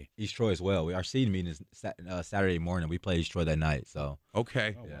seeding meeting. East Troy as well. Our seed meeting is Saturday morning. We play East Troy that night. So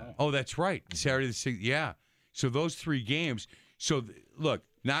Okay. Oh, wow. Oh, that's right. Saturday the 6th. Yeah. So those 3 games. So look,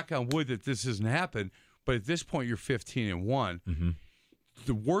 knock on wood that this doesn't happen. But at this point, you're 15-1. Mm-hmm.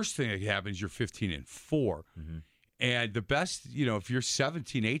 The worst thing that can happen is you're 15-4. Mm-hmm. And the best, if you're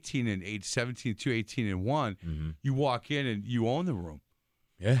 17, 18, and 17-2, 18-1, Mm-hmm. you walk in and you own the room.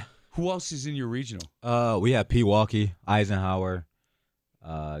 yeah. Who else is in your regional? We have Pewaukee, Eisenhower,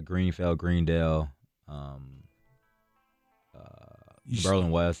 Greenfield, Greendale,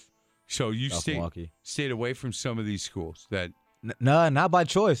 Berlin West, So you South Milwaukee. stayed away from some of these schools that. No, not by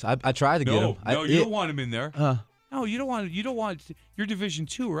choice. I tried to get No, them. you don't want them in there. Uh, No, you don't want. You don't want. You're Division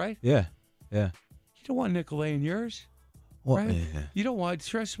II, right? yeah. You don't want Nicolay in yours, Well, right? yeah. You don't want.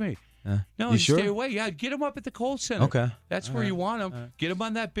 Trust me. No, You you sure? stay away. Yeah, get them up at the Kohl Center. Okay. That's where you want them. Get them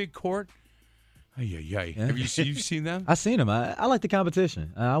on that big court. Ay. Yeah. Have you've seen them? I seen them. I like the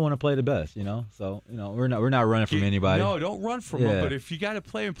competition. I want to play the best. So we're not running from anybody. No, don't run from them. Yeah. But if you got to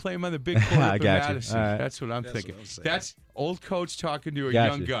play them on the big court I up in got you. Madison. All right. That's what I'm thinking. what I'm saying. That's old coach talking to a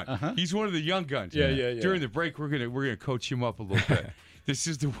Got young you. gun. He's one of the young guns. Yeah. During the break, we're gonna coach him up a little bit. This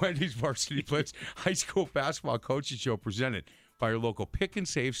is the Wendy's Varsity Blitz High School Basketball Coaching Show presented by your local Pick and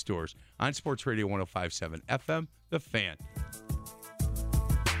Save stores on Sports Radio 105.7 FM, The Fan.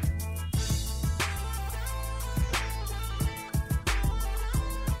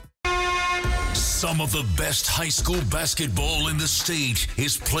 Some of the best high school basketball in the state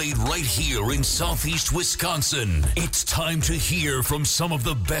is played right here in Southeast Wisconsin. It's time to hear from some of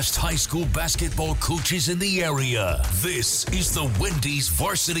the best high school basketball coaches in the area. This is the Wendy's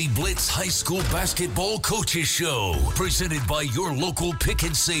Varsity Blitz High School Basketball Coaches Show, presented by your local Pick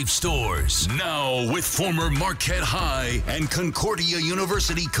and Save stores. Now with former Marquette High and Concordia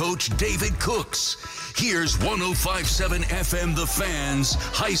University coach David Cooks. Here's 105.7 FM The Fan's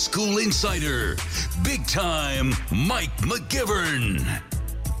High School Insider, big time Mike McGivern.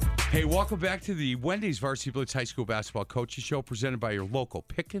 Hey, welcome back to the Wendy's Varsity Blitz High School Basketball Coaches Show presented by your local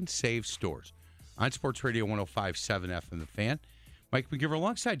Pick and Save stores on Sports Radio 105.7 FM The Fan. Mike McGivern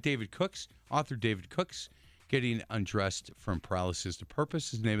alongside David Cooks, author David Cooks, Getting Undressed from Paralysis to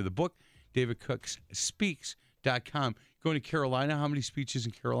Purpose is the name of the book. DavidCooksSpeaks.com. Going to Carolina. How many speeches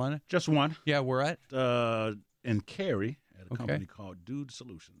in Carolina? Just one. Yeah, we're at. In Cary at a Okay. company called Dude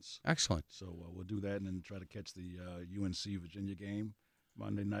Solutions. Excellent. So we'll do that and then try to catch the UNC Virginia game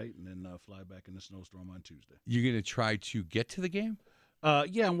Monday night and then fly back in the snowstorm on Tuesday. You're going to try to get to the game?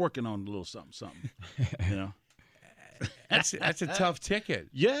 Yeah, I'm working on a little something, you know. That's a tough ticket.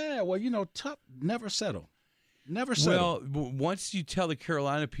 Yeah, well, tough, never settle. Never settle. Well, once you tell the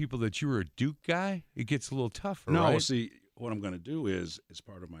Carolina people that you were a Duke guy, it gets a little tougher, No, right? see, what I'm going to do is, as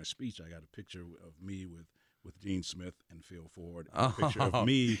part of my speech, I got a picture of me with Dean Smith and Phil Ford, and a picture of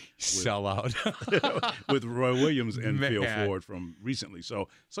me Sell out. with Roy Williams and Phil Man. Ford from recently. So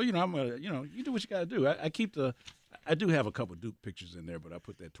I'm gonna, you do what you got to do. I do have a couple Duke pictures in there, but I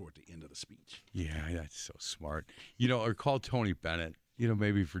put that toward the end of the speech. Yeah, that's so smart. Or call Tony Bennett.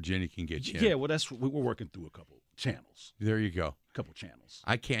 Maybe Virginia can get you in. Yeah, well, we're working through a couple channels. There you go. A couple channels.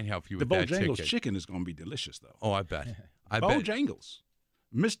 I can't help you The with that Bojangles ticket. chicken is going to be delicious, though. Oh, I bet. I bet. Bojangles.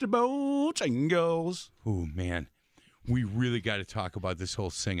 Mr. Bojangles. Oh, man. We really got to talk about this whole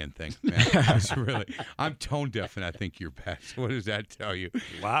singing thing, man. I'm tone deaf, and I think you're best. What does that tell you?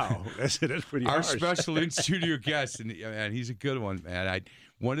 Wow, that's pretty Our harsh. special in-studio guest, and he's a good one, man.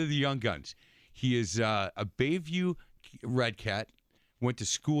 One of the young guns. He is a Bayview Red Cat, went to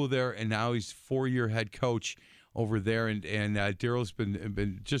school there, and now he's 4-year head coach over there. And Daryl's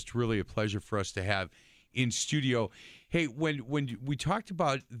been just really a pleasure for us to have in studio. Hey, when we talked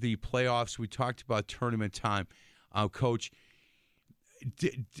about the playoffs, we talked about tournament time. Coach,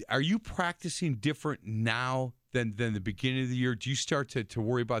 are you practicing different now than the beginning of the year? Do you start to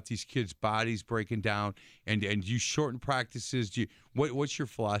worry about these kids' bodies breaking down, and do you shorten practices? What's your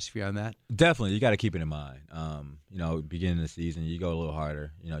philosophy on that? Definitely, you got to keep it in mind. Beginning of the season, you go a little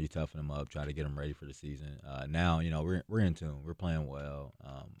harder. You toughen them up, try to get them ready for the season. Now, we're in tune. We're playing well.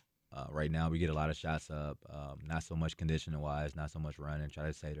 Right now, we get a lot of shots up. Not so much conditioning-wise, not so much running. Try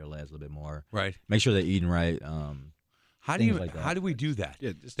to save their legs a little bit more. Right. Make sure they're eating right. How do we do that?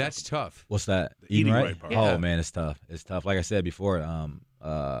 Yeah, that's tough. What's that? Eating right part. Yeah. Oh man, it's tough. It's tough. Like I said before,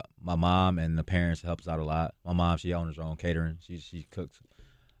 my mom and the parents helps out a lot. My mom, she owns her own catering. She cooks.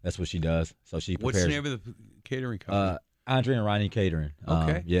 That's what she does. So she prepares. What's the name of the catering company? Andre and Ronnie Catering.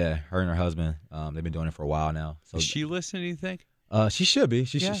 Okay. Yeah, her and her husband. They've been doing it for a while now. So Is she listening, do you think? She should be.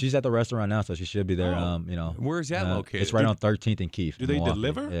 Yeah. She's at the restaurant now, so she should be there. Where's that located? It's right on 13th and Keith. Do they Milwaukee.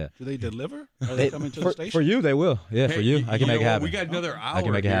 deliver? Yeah. Do they deliver? Are they coming to the station? For you, they will. Yeah, for you, I can make it happen. We got another hour I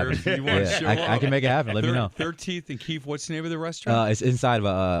can make it here happen. if you want to show I can make it happen. Let me know. 13th and Keith, what's the name of the restaurant? It's inside of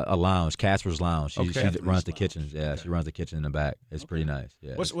a lounge, Casper's Lounge. She Okay. runs the Lounge. kitchens. Yeah, she runs the kitchen in the back. It's pretty nice.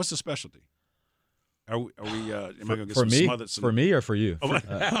 Yeah. What's the specialty? Are we am I gonna get for some me? smothered? For me or for you?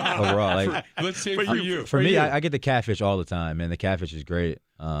 Overall, like Let's say for for you. you. for me, I get the catfish all the time, man. The catfish is great.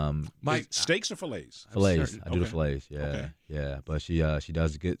 Mike, Steaks or fillets? Fillets. I do the Okay. fillets. Yeah, Okay. yeah. But she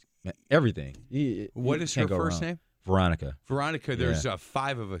does good everything. what is her can't go first wrong. name? Veronica. Veronica, there's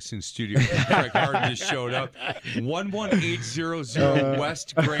 5 of us in studio. Craig Harden just showed up. 11800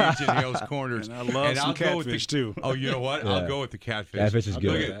 West Grange in Hales Corners. And I love some I'll go with catfish, the, too. Oh, you know what? I'll go with the catfish. Catfish is Look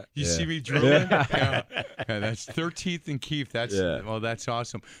good. at- You Yeah. see me drooling? Yeah. That's 13th and Keith. That's Yeah. well, that's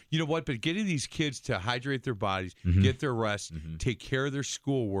awesome. You know what? But getting these kids to hydrate their bodies, Mm-hmm. get their rest, take care of their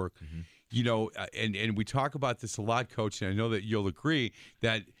schoolwork. And we talk about this a lot, Coach, and I know that you'll agree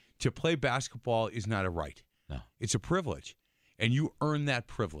that to play basketball is not a right. No. It's a privilege. And you earn that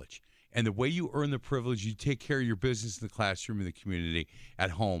privilege. And the way you earn the privilege, you take care of your business in the classroom, in the community,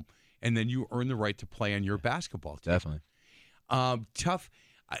 at home, and then you earn the right to play on your basketball team. Definitely. Tough.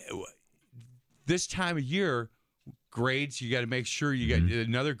 This time of year, grades, you got to make sure you got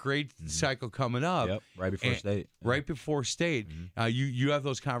another grade cycle coming up. Yep. Right before And- state. Right before state. You have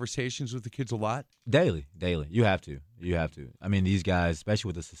those conversations with the kids a lot? Daily. You have to. I mean, these guys, especially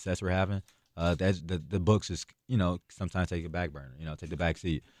with the success we're having, that's the books is sometimes take a back burner, take the back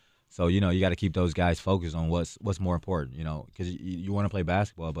seat. So you got to keep those guys focused on what's more important, because you want to play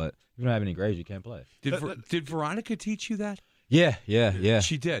basketball, but if you don't have any grades, you can't play. Did Veronica teach you that? Yeah.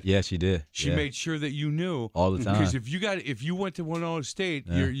 She did. Yeah, she did. She Yeah. made sure that you knew All the time. Because if you went to Winona State,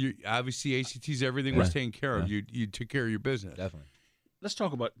 Yeah. you obviously ACTs, everything was taken care of. You took care of your business. Definitely. Let's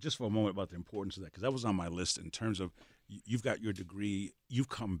talk about just for a moment about the importance of that, because that was on my list in terms of you've got your degree, you've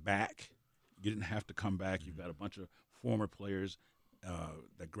come back. You didn't have to come back. You've got a bunch of former players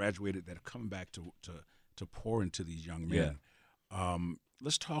that graduated that are coming back to pour into these young men.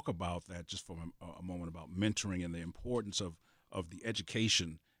 Let's talk about that just for a moment about mentoring and the importance of the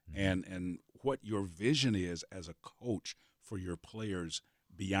education and what your vision is as a coach for your players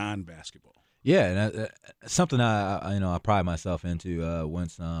beyond basketball. Yeah, and something I pride myself into.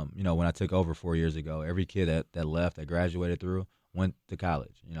 Once when I took over 4 years ago, every kid that left, that graduated through, went to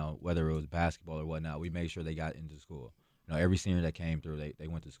college. Whether it was basketball or whatnot, we made sure they got into school. Every senior that came through, they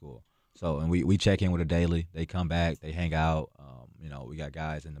went to school. So, and we check in with them daily. They come back, they hang out. We got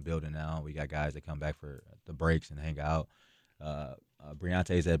guys in the building now. We got guys that come back for the breaks and hang out.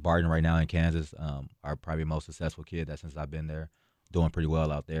 Briante's at Barton right now in Kansas. Our probably most successful kid that since I've been there, doing pretty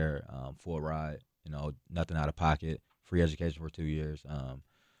well out there. Full ride, nothing out of pocket. Free education for 2 years.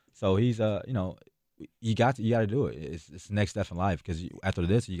 So he's you got to do it. It's the next step in life, because after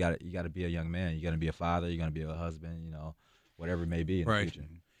this you got to be a young man. You're gonna be a father. You're gonna be a husband. Whatever it may be in the future.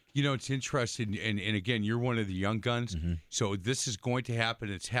 It's interesting, and again, you're one of the young guns, so this is going to happen.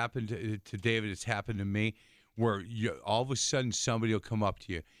 It's happened to David. It's happened to me, where all of a sudden somebody will come up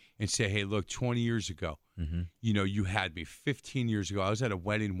to you and say, hey, look, 20 years ago, you had me. 15 years ago, I was at a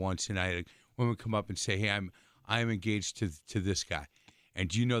wedding once, and I had a woman come up and say, hey, I am engaged to this guy. And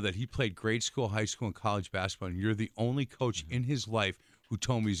do you know that he played grade school, high school, and college basketball, and you're the only coach in his life who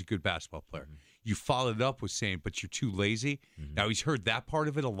told me he's a good basketball player. You followed it up with saying, but you're too lazy. Now, he's heard that part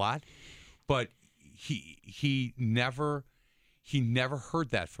of it a lot, but he never heard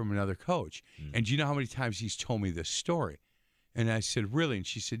that from another coach. And do you know how many times he's told me this story? And I said, really? And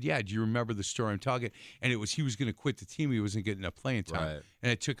she said, yeah, do you remember the story I'm talking? And it was he was going to quit the team. He wasn't getting enough playing time. Right.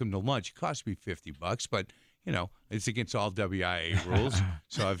 And I took him to lunch. It cost me $50, but, you know, it's against all WIA rules.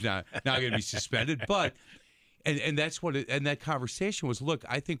 So I'm not going to be suspended. But, and that's what, and that conversation was, look,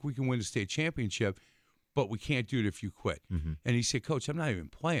 I think we can win a state championship, but we can't do it if you quit. And he said, Coach, I'm not even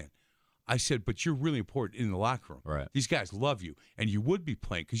playing. I said, but you're really important in the locker room. Right. These guys love you, and you would be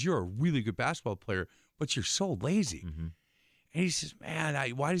playing because you're a really good basketball player, but you're so lazy. And he says, man,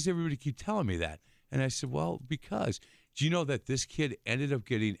 why does everybody keep telling me that? And I said, well, because do you know that this kid ended up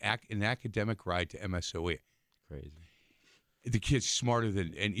getting an academic ride to MSOE? Crazy. The kid's smarter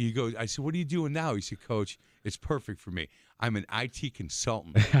than, and he goes, I said, what are you doing now? He said, Coach, it's perfect for me. I'm an IT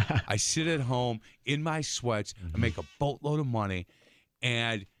consultant. I sit at home in my sweats. I make a boatload of money.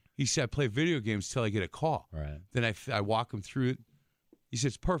 And he said, I play video games till I get a call. Right. Then I walk him through it. He said,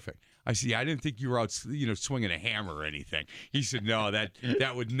 it's perfect. I said, yeah, I didn't think you were out, swinging a hammer or anything. He said, no, that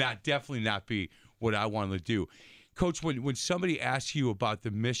would definitely not be what I wanted to do. Coach, when somebody asks you about the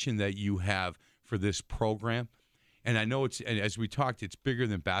mission that you have for this program, and I know and as we talked, it's bigger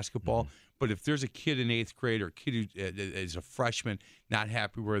than basketball, but if there's a kid in 8th grade or a kid who is a freshman, not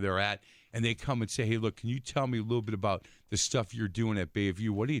happy where they're at, and they come and say, hey, look, can you tell me a little bit about the stuff you're doing at Bayview?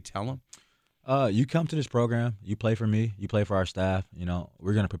 What do you tell them? You come to this program, you play for me, you play for our staff. You know,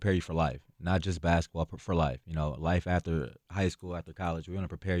 we're going to prepare you for life, not just basketball, but for life. You know, life after high school, after college. We're going to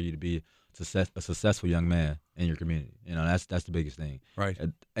prepare you to be a successful young man in your community. You know, that's the biggest thing. Right.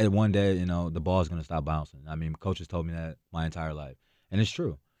 And one day, you know, the ball is going to stop bouncing. I mean, coaches told me that my entire life, and it's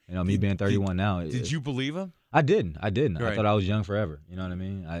true. You know, me being 31 now. Did you believe him? I didn't. Right. I thought I was young forever. You know what I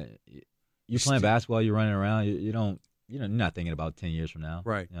mean? You're playing basketball, you're running around. You're not thinking about 10 years from now.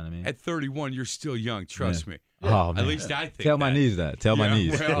 Right. You know what I mean? At 31, you're still young. Trust me. Oh, man. At least I think. Tell my knees that. Tell my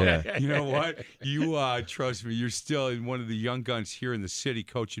knees. Well, yeah. You know what? You trust me. You're still one of the young guns here in the city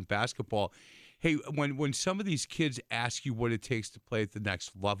coaching basketball. Hey, when some of these kids ask you what it takes to play at the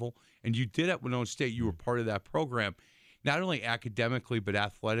next level, and you did at Winona State, you were part of that program, not only academically but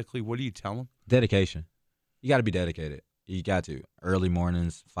athletically, what do you tell them? Dedication. You got to be dedicated. You got to. Early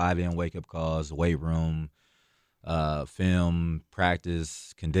mornings, 5 a.m. wake-up calls, weight room, film,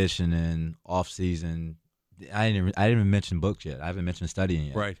 practice, conditioning, off-season. I didn't even mention books yet. I haven't mentioned studying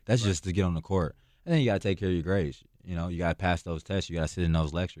yet. Right. That's just to get on the court. And then you got to take care of your grades. You know, you got to pass those tests. You got to sit in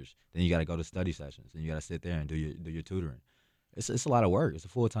those lectures. Then you got to go to study sessions. And you got to sit there and do your tutoring. It's a lot of work. It's a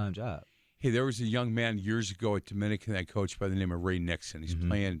full-time job. Hey, there was a young man years ago at Dominican that I coached by the name of Ray Nixon. He's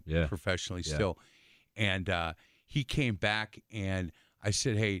playing professionally still. And he came back, and I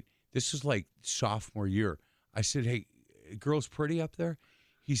said, hey, this was like sophomore year. I said, hey, girl's pretty up there?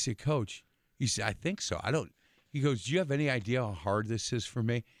 He said, Coach, he said, I think so. He goes, do you have any idea how hard this is for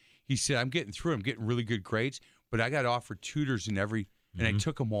me? He said, I'm getting through. I'm getting really good grades, but I got offered tutors in and I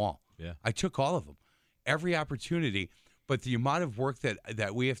took them all. Yeah. I took all of them, every opportunity. But the amount of work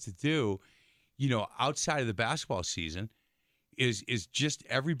that we have to do, you know, outside of the basketball season is just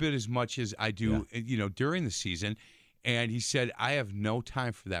every bit as much as I do, you know, during the season. And he said, I have no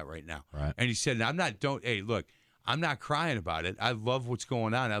time for that right now. Right. And he said, hey, look, I'm not crying about it. I love what's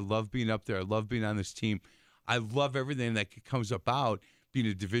going on. I love being up there. I love being on this team. I love everything that comes about being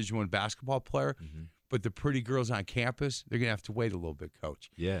a Division I basketball player. But the pretty girls on campus, they're going to have to wait a little bit, Coach.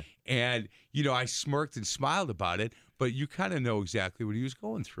 Yeah. And, you know, I smirked and smiled about it, but you kind of know exactly what he was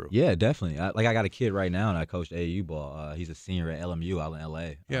going through. Yeah, definitely. I got a kid right now, and I coached AAU ball. He's a senior at LMU out in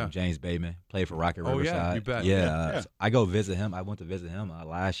L.A. Yeah. James Bateman, played for Rocket Riverside. Yeah, you bet. Yeah, I go visit him. I went to visit him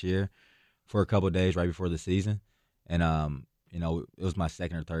last year for a couple of days right before the season. And, you know, it was my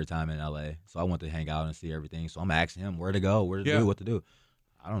second or third time in L.A., so I went to hang out and see everything. So I'm asking him where to go, where to do, what to do.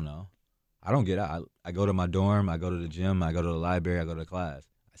 I don't know. I don't get out. I go to my dorm. I go to the gym. I go to the library. I go to class.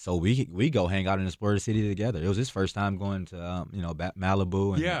 So we go hang out in Explorer City together. It was his first time going to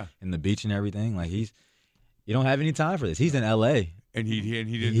Malibu and the beach and everything. Like you don't have any time for this. He's in L.A. and he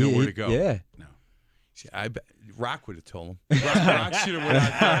didn't know where to go. Yeah, no. See, Rock would have told him. Rock should have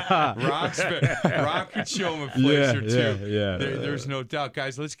went out there. Rock could show him a place or two. Yeah. There's no doubt,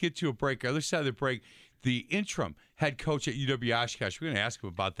 guys. Let's get to a break. Other side of the break, the interim head coach at UW Oshkosh. We're going to ask him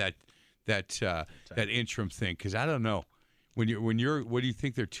about that interim thing because I don't know. When you're, what do you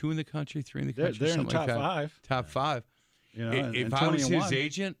think? They're 2 in the country, 3 in the country, They're in the top like 5. Top 5. You know, If I was his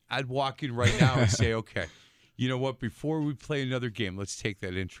agent, I'd walk in right now and say, okay, You know what? Before we play another game, let's take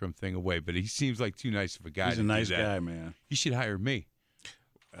that interim thing away. But he seems like too nice of a guy. He's a nice guy, man. He should hire me.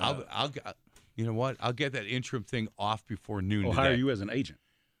 I'll you know what? I'll get that interim thing off before noon. I'll today. hire you as an agent.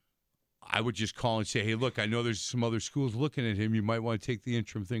 I would just call and say, hey, look, I know there's some other schools looking at him. You might want to take the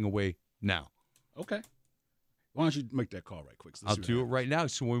interim thing away now. Okay. Why don't you make that call right quick? So I'll do it right now.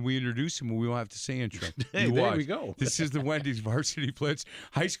 So when we introduce him, we won't have to say interim. Hey, You there watch. we go. This is the Wendy's Varsity Blitz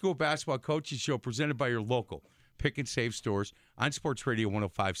High School Basketball Coaches Show presented by your local Pick and Save stores on Sports Radio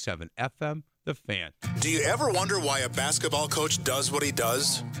 105.7 FM, The Fan. Do you ever wonder why a basketball coach does what he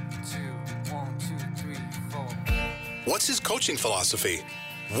does? 1, 2, 3, 4. What's his coaching philosophy?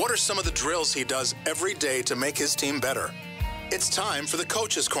 What are some of the drills he does every day to make his team better? It's time for the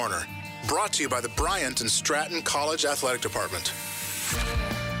Coach's Corner, brought to you by the Bryant and Stratton College Athletic Department.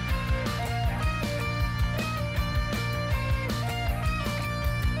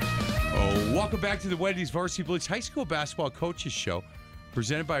 Welcome back to the Wendy's Varsity Blitz High School Basketball Coaches Show,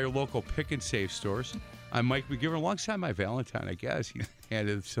 presented by your local Pick and Save stores. I'm Mike McGivern, alongside my Valentine, I guess. He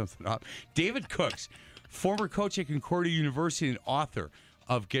handed something up. David Cooks, former coach at Concordia University and author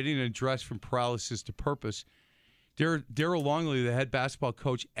of Getting an Address from Paralysis to Purpose. Daryl Longley, the head basketball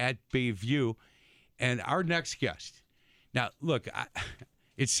coach at Bayview. And our next guest. Now, look,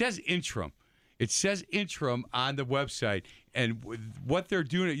 it says interim. It says interim on the website. And what they're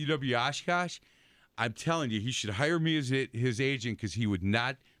doing at UW Oshkosh, I'm telling you, he should hire me as his agent because he would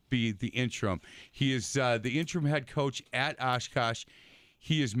not be the interim. He is the interim head coach at Oshkosh.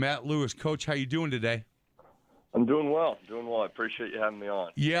 He is Matt Lewis. Coach, how you doing today? I'm doing well. I appreciate you having me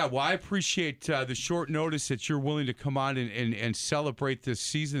on. Yeah, well, I appreciate the short notice that you're willing to come on and celebrate this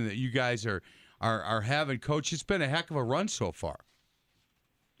season that you guys are having. Coach, it's been a heck of a run so far.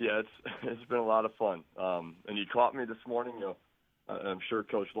 Yeah, it's been a lot of fun. And you caught me this morning. You know, I'm sure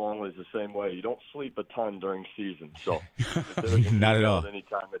Coach Longley's the same way. You don't sleep a ton during season, so not at all. Any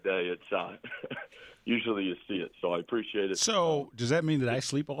time of day, it's usually you see it. So I appreciate it. So does that mean that I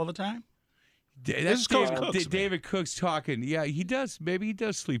sleep all the time? That's Coach Cooks, David Cooks talking. Yeah, he does. Maybe he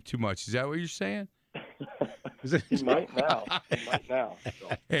does sleep too much. Is that what you're saying? He might now. So,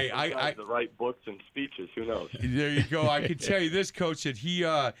 hey, I the right books and speeches. Who knows? There you go. I can tell you this, Coach, that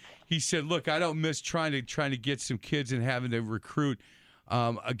he said, look, I don't miss trying to get some kids and having to recruit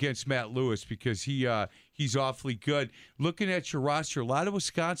against Matt Lewis because he's awfully good. Looking at your roster, a lot of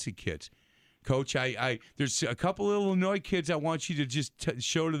Wisconsin kids. Coach, there's a couple of Illinois kids I want you to just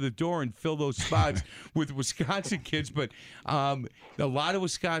show to the door and fill those spots with Wisconsin kids, but a lot of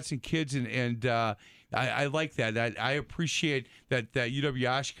Wisconsin kids, and I like that. I appreciate that UW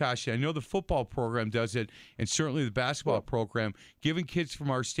Oshkosh, I know the football program does it, and certainly the basketball program, giving kids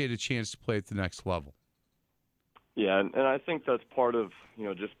from our state a chance to play at the next level. Yeah, and I think that's part of,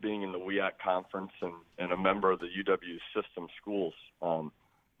 just being in the WIAC conference and a member of the UW system schools.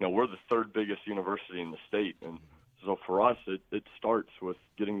 We're the third biggest university in the state, and so for us, it starts with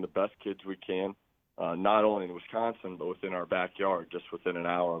getting the best kids we can, not only in Wisconsin, but within our backyard, just within an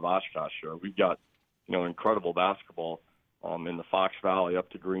hour of Oshkosh. We've got, incredible basketball in the Fox Valley up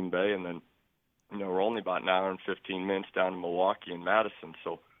to Green Bay, and then, we're only about an hour and 15 minutes down to Milwaukee and Madison,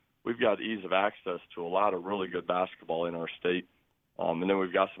 so we've got ease of access to a lot of really good basketball in our state. And then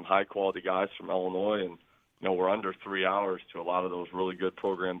we've got some high-quality guys from Illinois, and we're under 3 hours to a lot of those really good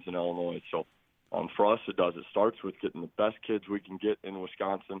programs in Illinois. So for us, it starts with getting the best kids we can get in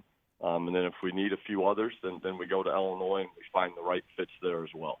Wisconsin. And then if we need a few others, then we go to Illinois and we find the right fits there as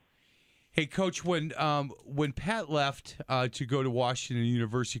well. Hey, Coach, when Pat left to go to Washington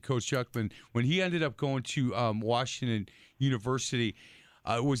University, Coach Juckman, when he ended up going to Washington University,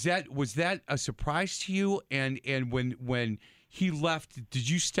 was that a surprise to you? And when he left, did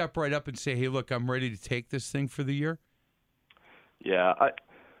you step right up and say, hey, look, I'm ready to take this thing for the year? Yeah,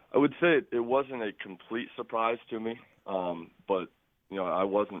 I would say it wasn't a complete surprise to me, but I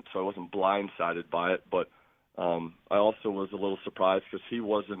wasn't blindsided by it. But I also was a little surprised because he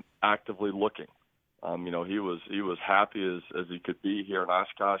wasn't actively looking. He was happy as he could be here in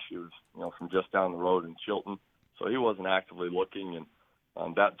Oshkosh. He was from just down the road in Chilton, so he wasn't actively looking.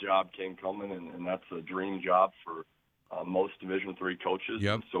 And that job came coming, and that's a dream job for most Division III coaches.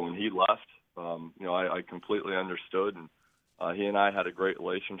 Yep. So when he left, I completely understood, and he and I had a great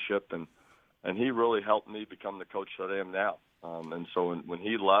relationship, and he really helped me become the coach that I am now. And so when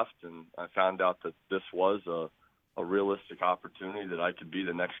he left, and I found out that this was a realistic opportunity that I could be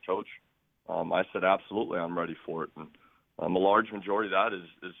the next coach, I said absolutely, I'm ready for it. And a large majority of that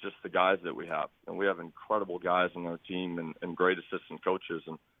is just the guys that we have, and we have incredible guys on our team and great assistant coaches,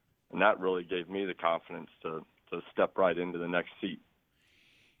 and that really gave me the confidence to step right into the next seat.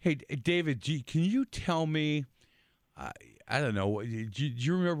 Hey, David, can you tell me? I don't know. Do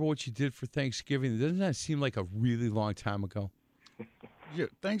you remember what you did for Thanksgiving? Doesn't that seem like a really long time ago? Yeah,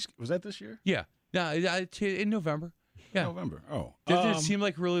 was that this year? Yeah. No, in November. Yeah. November. Oh. Doesn't it seem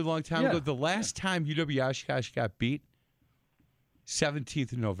like a really long time yeah, ago? The last time UW-Oshkosh got beat,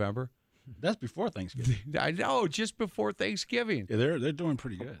 17th of November. That's before Thanksgiving. I know, just before Thanksgiving. Yeah, they're doing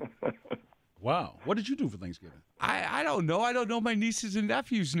pretty good. Wow. What did you do for Thanksgiving? I don't know. I don't know my nieces and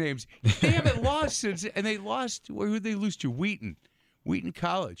nephews' names. They haven't lost since, and they lost. Who did they lose to? Wheaton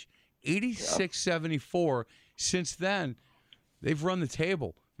College, 86-74. Since then, they've run the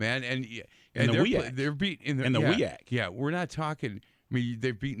table, man. And they're beating in the WEAC. Yeah, we're not talking. I mean,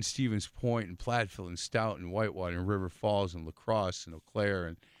 they've beaten Stevens Point and Platteville and Stout and Whitewater and River Falls and La Crosse and Eau Claire.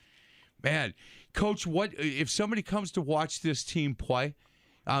 And man, Coach, what if somebody comes to watch this team play?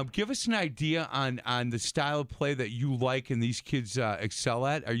 Give us an idea on the style of play that you like and these kids excel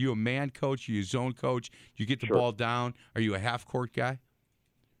at. Are you a man coach? Are you a zone coach? Do you get the ball down? Are you a half-court guy?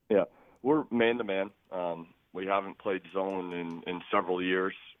 Yeah, we're man-to-man. We haven't played zone in several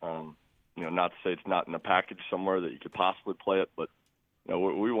years. Not to say it's not in a package somewhere that you could possibly play it, but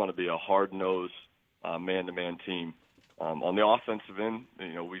we want to be a hard-nosed man-to-man team. On the offensive end,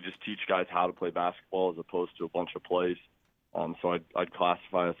 we just teach guys how to play basketball as opposed to a bunch of plays. So I'd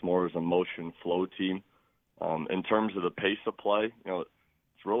classify us more as a motion flow team. In terms of the pace of play,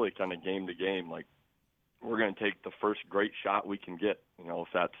 it's really kind of game to game. Like, we're going to take the first great shot we can get. If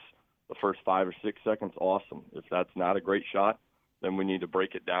that's the first 5 or 6 seconds, awesome. If that's not a great shot, then we need to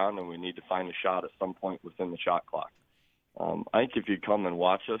break it down and we need to find a shot at some point within the shot clock. I think if you come and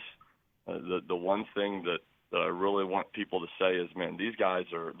watch us, the one thing that I really want people to say is, man, these guys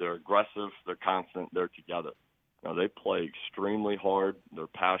they're aggressive, they're confident, they're together. They play extremely hard. They're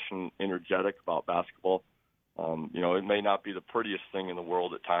passionate, energetic about basketball. It may not be the prettiest thing in the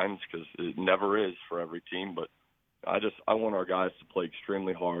world at times because it never is for every team, but I want our guys to play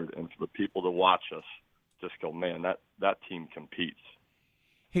extremely hard and for the people to watch us just go, man, that team competes.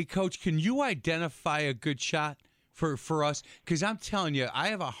 Hey, Coach, can you identify a good shot for us? Because I'm telling you, I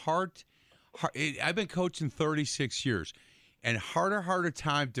have a I've been coaching 36 years. And harder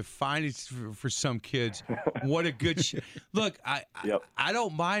time to find it for some kids. What a good shot! Look, I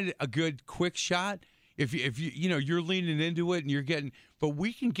don't mind a good quick shot if you're leaning into it and you're getting. But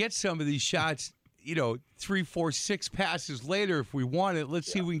we can get some of these shots, 3, 4, 6 passes later if we want it.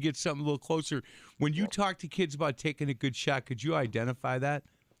 Let's see if we can get something a little closer. When you talk to kids about taking a good shot, could you identify that?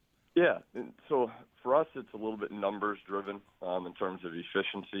 Yeah. So for us, it's a little bit numbers driven in terms of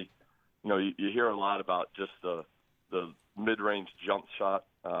efficiency. You hear a lot about just the mid-range jump shot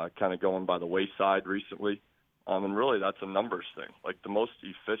kind of going by the wayside recently. And really that's a numbers thing. Like, the most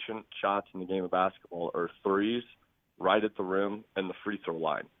efficient shots in the game of basketball are threes right at the rim and the free throw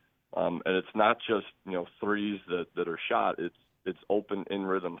line. And it's not just, threes that are shot. It's open in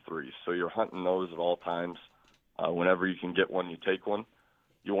rhythm threes. So you're hunting those at all times. Whenever you can get one, you take one.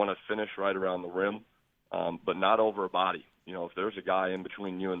 You want to finish right around the rim, but not over a body. If there's a guy in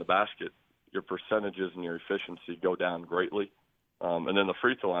between you and the basket, your percentages and your efficiency go down greatly. And then the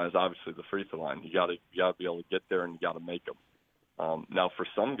free throw line is obviously the free throw line. You got to be able to get there and you got to make them. Now, for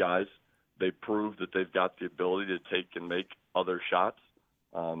some guys, they prove that they've got the ability to take and make other shots.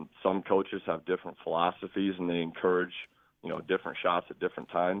 Some coaches have different philosophies and they encourage, different shots at different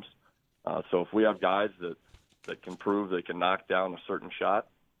times. So if we have guys that can prove they can knock down a certain shot,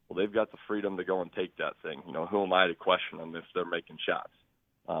 well, they've got the freedom to go and take that thing. Who am I to question them if they're making shots?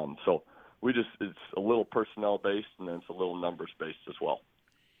 So it's a little personnel based and then it's a little numbers based as well.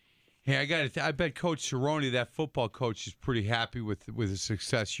 Hey, I bet Coach Cerrone, that football coach, is pretty happy with the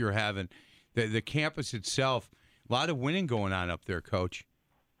success you're having. The campus itself, a lot of winning going on up there, Coach.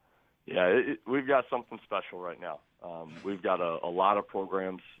 Yeah, we've got something special right now. We've got a lot of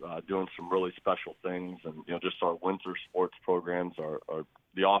programs doing some really special things, and just our winter sports programs. Our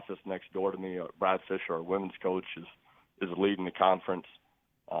the office next door to me, Brad Fisher, our women's coach, is leading the conference.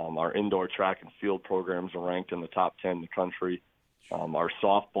 Our indoor track and field programs are ranked in the top 10 in the country. Our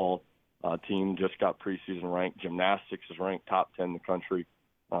softball team just got preseason ranked. Gymnastics is ranked top 10 in the country.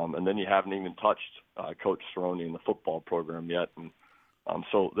 And then you haven't even touched Coach Cerrone in the football program yet. And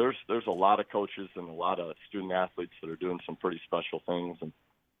so there's a lot of coaches and a lot of student athletes that are doing some pretty special things, and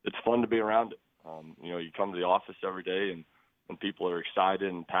it's fun to be around it. You come to the office every day and people are excited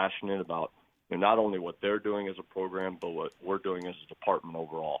and passionate about not only what they're doing as a program, but what we're doing as a department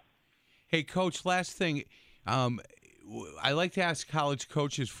overall. Hey, Coach, last thing. I like to ask college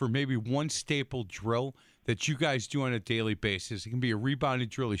coaches for maybe one staple drill that you guys do on a daily basis. It can be a rebounding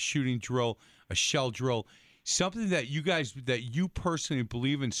drill, a shooting drill, a shell drill. something that you personally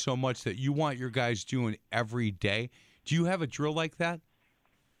believe in so much that you want your guys doing every day. Do you have a drill like that?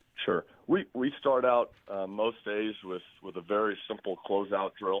 Sure. We start out most days with a very simple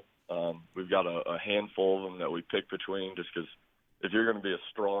closeout drill. We've got a handful of them that we pick between, just because if you're going to be a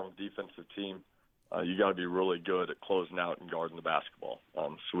strong defensive team, you got to be really good at closing out and guarding the basketball.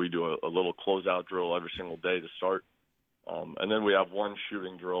 So we do a little closeout drill every single day to start. And then we have one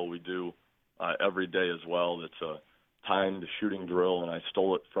shooting drill we do every day as well. That's a timed shooting drill, and I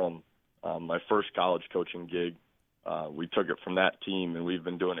stole it from my first college coaching gig. We took it from that team, and we've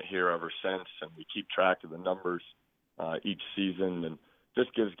been doing it here ever since, and we keep track of the numbers each season, and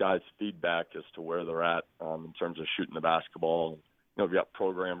just gives guys feedback as to where they're at in terms of shooting the basketball. And, we've got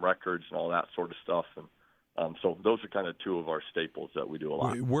program records and all that sort of stuff, and so those are kind of two of our staples that we do a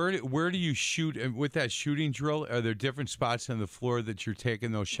lot. Where do you shoot? And with that shooting drill, are there different spots on the floor that you're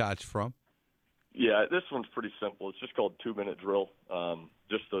taking those shots from? Yeah, this one's pretty simple. It's just called 2-minute drill.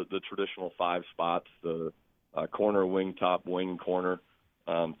 Just the traditional 5 spots, the corner, wing, top, wing, corner,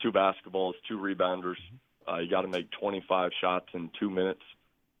 2 basketballs, 2 rebounders. You got to make 25 shots in 2 minutes.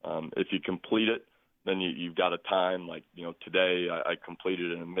 If you complete it, then you've got a time. Like, today I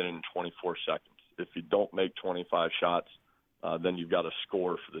completed in 1 minute and 24 seconds. If you don't make 25 shots, then you've got a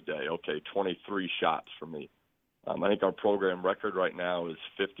score for the day. Okay, 23 shots for me. I think our program record right now is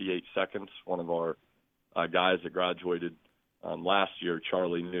 58 seconds. One of our guys that graduated last year,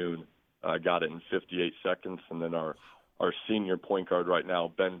 Charlie Noon, got it in 58 seconds. And then our senior point guard right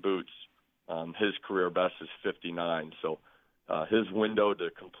now, Ben Boots, his career best is 59. So his window to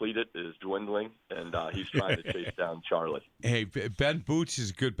complete it is dwindling, and he's trying to chase down Charlie. Hey, Ben Boots is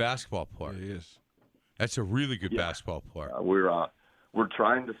a good basketball player. He is. That's a really good basketball player. We're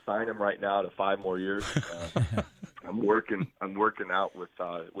trying to sign him right now to 5 more years. I'm working out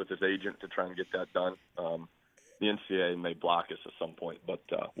with his agent to try and get that done. The NCAA may block us at some point, but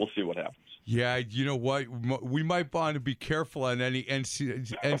we'll see what happens. Yeah, you know what? We might want to be careful on any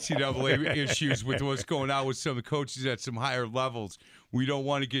NCAA issues with what's going on with some of the coaches at some higher levels. We don't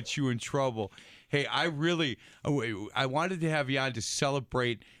want to get you in trouble. Hey, I wanted to have you on to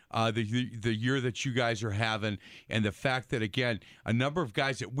celebrate the year that you guys are having, and the fact that, again, a number of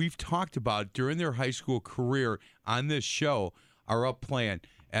guys that we've talked about during their high school career on this show are up playing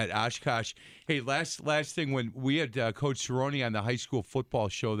at Oshkosh. Hey, last thing, when we had Coach Cerrone on the high school football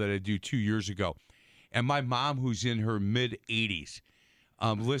show that I do 2 years ago, and my mom, who's in her mid-80s,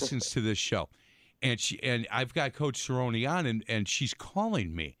 listens to this show, and I've got Coach Cerrone on, and she's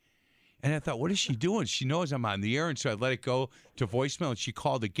calling me. And I thought, what is she doing? She knows I'm on the air, and so I let it go to voicemail, and she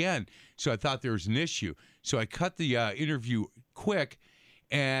called again. So I thought there was an issue. So I cut the interview quick,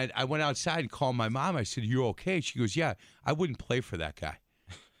 and I went outside and called my mom. I said, "You okay?" She goes, "Yeah, I wouldn't play for that guy."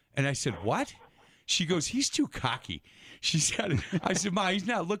 And I said, "What?" She goes, "He's too cocky." She said, I said, "Ma, he's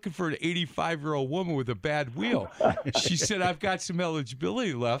not looking for an 85-year-old woman with a bad wheel." She said, "I've got some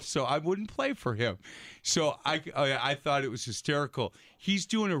eligibility left, so I wouldn't play for him." So I thought it was hysterical. He's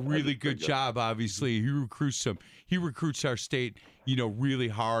doing a really good job, obviously. He recruits our state, really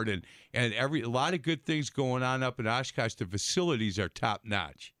hard, and a lot of good things going on up in Oshkosh. The facilities are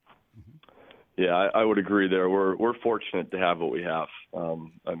top-notch. Yeah, I would agree there. We're fortunate to have what we have.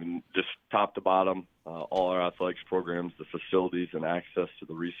 Just top to bottom, all our athletics programs, the facilities and access to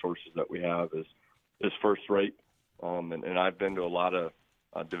the resources that we have is first rate. And I've been to a lot of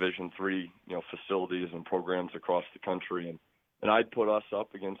Division III, facilities and programs across the country, and I'd put us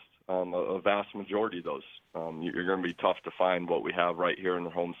up against a vast majority of those. You're going to be tough to find what we have right here in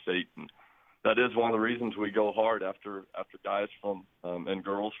the home state, and that is one of the reasons we go hard after guys from and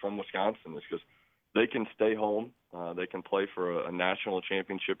girls from Wisconsin, is because they can stay home, they can play for a national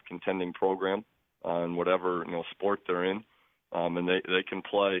championship contending program in whatever sport they're in, and they can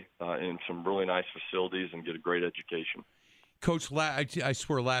play in some really nice facilities and get a great education. Coach, I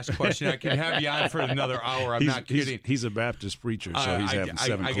swear, last question. I can have you on for another hour. I'm not kidding. He's a Baptist preacher, so he's having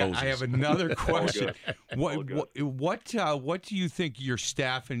 7 closes. I have another question. What do you think your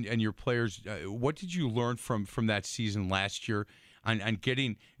staff and your players, what did you learn from that season last year on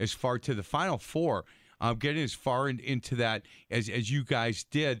getting as far to the Final Four, getting as far into that as you guys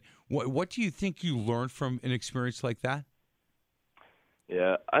did? What do you think you learned from an experience like that?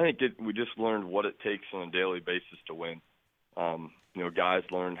 Yeah, I think we just learned what it takes on a daily basis to win. Guys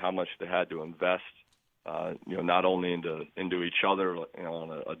learned how much they had to invest, not only into each other,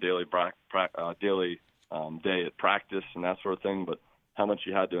 on a daily day at practice and that sort of thing, but how much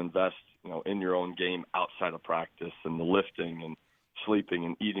you had to invest, in your own game outside of practice, and the lifting and sleeping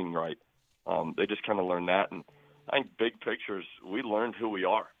and eating right. They just kind of learned that, and I think big pictures, we learned who we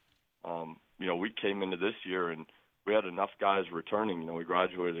are. we came into this year and we had enough guys returning. We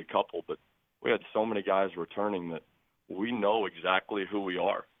graduated a couple, but we had so many guys returning that we know exactly who we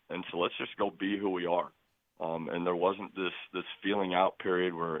are. And so let's just go be who we are. And there wasn't this feeling out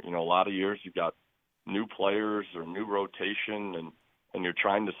period where, a lot of years you've got new players or new rotation and you're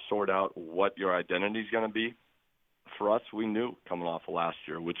trying to sort out what your identity is going to be. For us, we knew coming off of last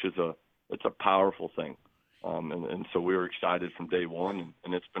year, which is it's a powerful thing. And so we were excited from day one,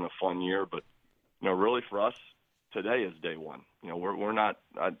 and it's been a fun year. But, really for us, today is day one. We're not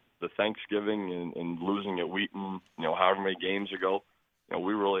the Thanksgiving and losing at Wheaton, however many games ago.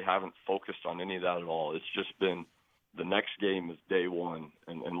 We really haven't focused on any of that at all. It's just been the next game is day one,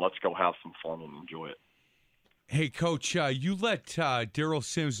 and let's go have some fun and enjoy it. Hey, Coach, you let Daryl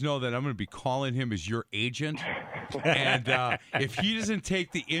Sims know that I'm going to be calling him as your agent. And if he doesn't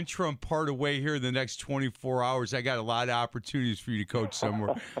take the interim part away here in the next 24 hours, I got a lot of opportunities for you to coach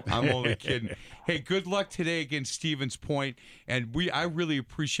somewhere. I'm only kidding. Hey, good luck today against Stevens Point. And I really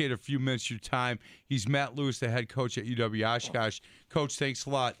appreciate a few minutes of your time. He's Matt Lewis, the head coach at UW Oshkosh. Coach, thanks a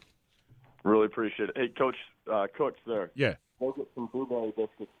lot. Really appreciate it. Hey, Coach there. Yeah. Go get some blueberry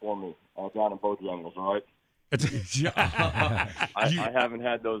biscuits for me down in Bojangles, all right? I haven't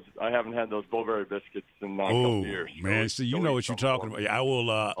had those. I haven't had those blueberry biscuits in a couple years. Man, so you know what you're talking about. I will.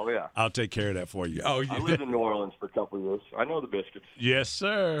 Oh yeah. I'll take care of that for you. Oh, I lived in New Orleans for a couple of years. I know the biscuits. Yes,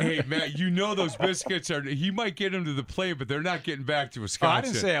 sir. Hey, Matt, those biscuits are. He might get them to the plane, but they're not getting back to Wisconsin. I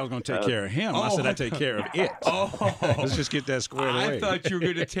didn't say I was going to take care of him. I said I'd take care of it. Let's just get that squared away. I thought you were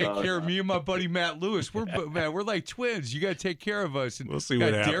going to take care of me and my buddy Matt Lewis. We're like twins. You got to take care of us. And we'll see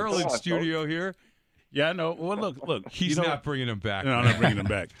what happens. Daryl in studio here. Yeah, I know. Well, look. He's not bringing him back. No, I'm not bringing him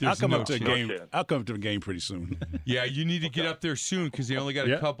back. I'll come up to a game. Chance. I'll come to the game pretty soon. Yeah, you need to get up there soon because they only got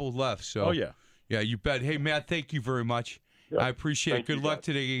a couple left. So. Oh yeah, you bet. Hey, Matt, thank you very much. Yep. I appreciate it. Good luck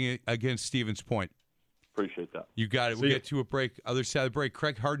today against Stevens Point. Appreciate that. You got it. We'll get to a break. Other side of the break,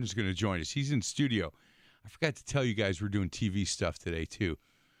 Craig Harden's going to join us. He's in studio. I forgot to tell you guys we're doing TV stuff today too.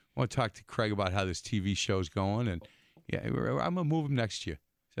 I want to talk to Craig about how this TV show's going, and I'm going to move him next year.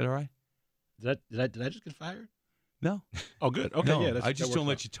 Is that all right? Did I just get fired? No. Oh, good. Okay, no, yeah. I just don't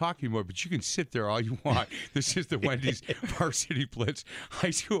let you talk anymore, but you can sit there all you want. This is the Wendy's Varsity Blitz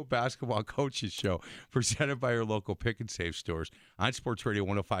High School Basketball Coaches Show, presented by your local Pick and Save stores on Sports Radio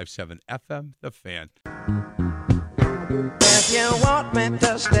 105.7 FM, The Fan. If you want me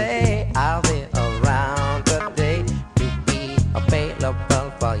to stay, I'll be around today to be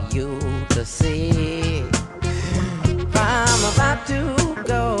available for you to see. If I'm about to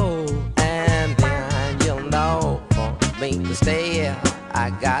go, and then you'll know for me to stay, I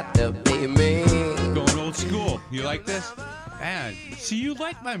got to be me. Going old school. You like this? Man, see, you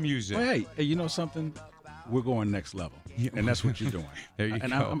like my music. Well, hey, you know something? We're going next level, and that's what you're doing. There you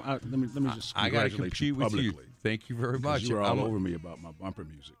go. Let me just I got to congratulate compete you with publicly. you. Thank you very much. You were all over me about my bumper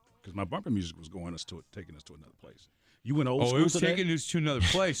music because my bumper music was taking us to another place. You went old school it was today? taking us to another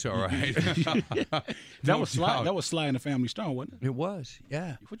place, all right. That was Sly. That was Sly and the Family Stone, wasn't it? It was,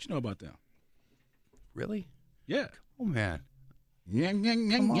 yeah. What you know about them? Really? Yeah. Oh man.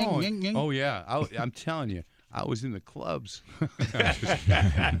 Come on. Oh yeah. I'm telling you, I was in the clubs.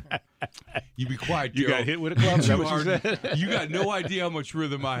 You be quiet, Daryl. You got hit with a club? Is that what you said? You got no idea how much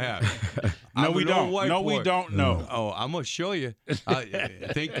rhythm I have. No, we don't. No, we don't know. Oh, I'm gonna show you.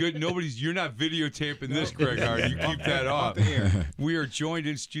 Thank good you're not videotaping this, Craig Harden. You keep that off. We are joined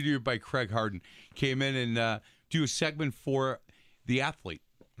in studio by Craig Harden. Came in and do a segment for The Athlete.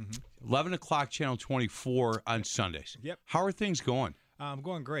 11 o'clock, Channel 24 on Sundays. Yep. How are things going?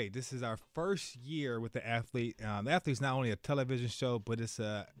 Going great. This is our first year with The Athlete. The Athlete's not only a television show, but it's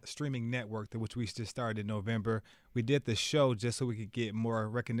a streaming network which we just started in November. We did the show just so we could get more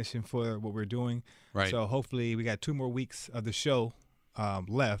recognition for what we're doing. Right. So hopefully we got 2 more weeks of the show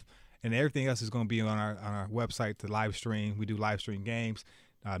left, and everything else is going to be on our website to live stream. We do live stream games.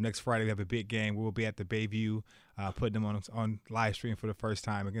 Next Friday we have a big game. We'll be at the Bayview, putting them on live stream for the first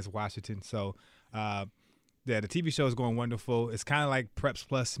time against Washington. So. Yeah, the TV show is going wonderful. It's kind of like Preps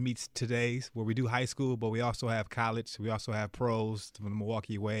Plus meets Today's, where we do high school, but we also have college. We also have pros from the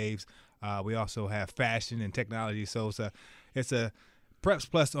Milwaukee Waves. We also have fashion and technology. So it's a Preps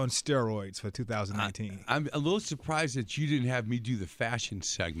Plus on steroids for 2019. I'm a little surprised that you didn't have me do the fashion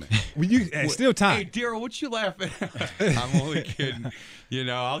segment. Still time. Hey, Daryl, what you laughing at? I'm only kidding.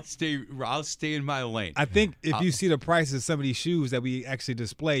 I'll stay in my lane. I think if you see the prices of some of these shoes that we actually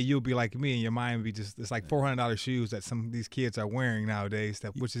display, you'll be like me, and your mind will be it's like $400 shoes that some of these kids are wearing nowadays,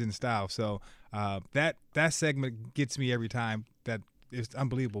 which is in style. So that segment gets me every time. That it's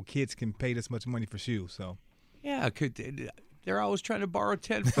unbelievable. Kids can pay this much money for shoes. So yeah, they're always trying to borrow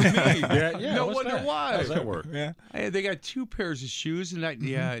 10 from me. No what's wonder that? why. How does that work? Yeah. Hey, they got 2 pairs of shoes, and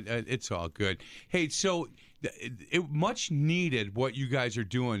it's all good. Hey, so much needed what you guys are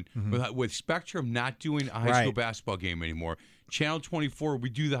doing with Spectrum not doing a high school basketball game anymore. Channel 24, we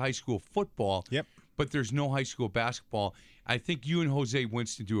do the high school football. Yep. But there's no high school basketball. I think you and Jose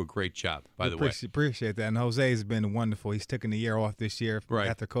Winston do a great job, by the way. Appreciate that. And Jose's been wonderful. He's taken the year off this year Right.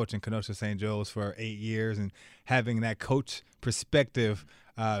 after coaching Kenosha St. Joe's for 8 years and having that coach perspective.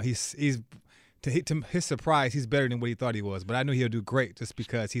 To his surprise, he's better than what he thought he was. But I knew he'll do great just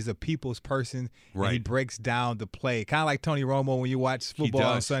because he's a people's person. Right. And he breaks down the play. Kind of like Tony Romo when you watch football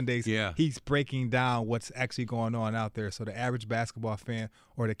on Sundays. Yeah. He's breaking down what's actually going on out there. So the average basketball fan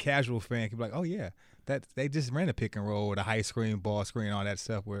or the casual fan can be like, oh, yeah, that they just ran a pick and roll with a high screen, ball screen, all that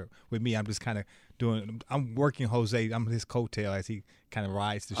stuff. Where with me, I'm just kind of I'm working Jose. I'm his coattail as he kind of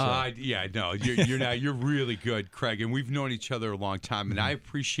rides the show. Yeah, no, you're really good, Craig. And we've known each other a long time. And I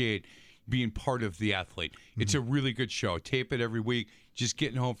appreciate being part of The Athlete. It's a really good show. Tape it every week, just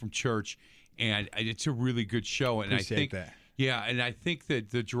getting home from church, and it's a really good show. And Appreciate I think that. Yeah, and I think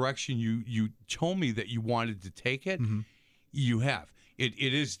that the direction you told me that you wanted to take it, you have. It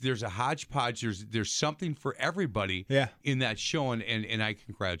is there's a hodgepodge. There's something for everybody in that show, and I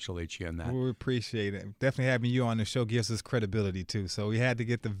congratulate you on that. We appreciate it. Definitely having you on the show gives us credibility too. So we had to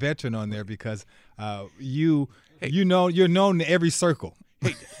get the veteran on there because you're known in every circle.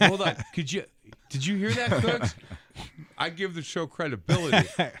 Hey, hold on. Did you hear that, Cooks? I give the show credibility.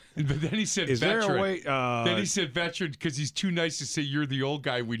 But then he said Is veteran. there a way, then he said veteran because he's too nice to say you're the old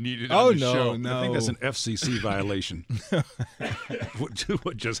guy we needed on the show. No. I think that's an FCC violation.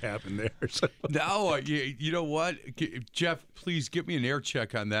 What just happened there? So. No, you know what? Jeff, please give me an air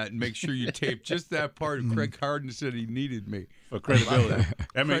check on that and make sure you tape just that part of Craig Harden said he needed me. For credibility.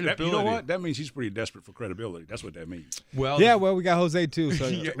 I mean, Credibility. you know what? That means he's pretty desperate for credibility. That's what that means. Well, we got Jose too. So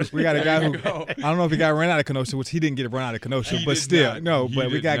we got a guy who I don't know if he got run out of Kenosha, which he didn't get run out of Kenosha, He but did still, not. no. He But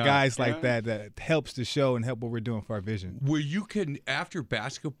we did got not. guys like that helps the show and help what we're doing for our vision. where you can after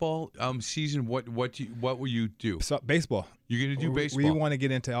basketball season, what will you do? So baseball. You're going to do baseball. We want to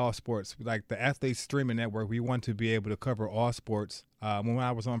get into all sports. Like the Athlete Streaming Network, we want to be able to cover all sports. When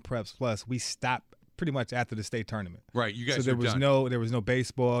I was on Preps Plus, we stopped pretty much after the state tournament. Right, you guys So there are was done. there was no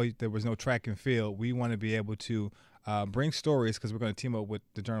baseball, there was no track and field. We want to be able to bring stories because we're going to team up with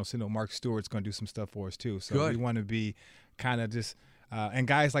the Journal Sentinel. Mark Stewart's going to do some stuff for us too. So Good. we want to be kind of just and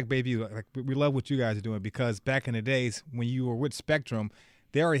guys like Bayview, like we love what you guys are doing because back in the days when you were with Spectrum,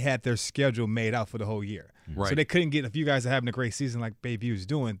 they already had their schedule made out for the whole year. Right. So they couldn't get, if you guys are having a great season like Bayview's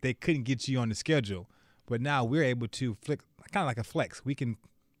doing, they couldn't get you on the schedule. But now we're able to flick, kind of like a flex. We can,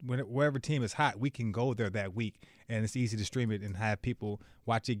 wherever team is hot, we can go there that week, and it's easy to stream it and have people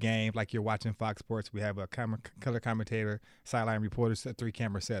watch a game like you're watching Fox Sports. We have a color commentator, sideline reporters, a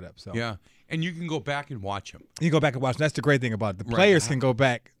 3-camera setup. So Yeah, and you can go back and watch them. you can go back and watch. That's the great thing about it. The Right. players can go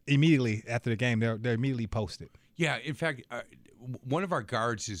back immediately after the game. They're immediately posted. Yeah, in fact, one of our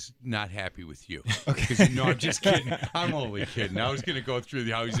guards is not happy with you. Okay. No, I'm just kidding. I'm only kidding. I was going to go through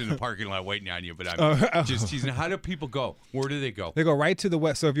how he's in the parking lot waiting on you, but I'm just teasing. How do people go? Where do they go? They go right to the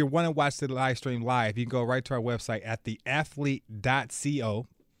web. So if you want to watch the live stream live, you can go right to our website at theathlete.co.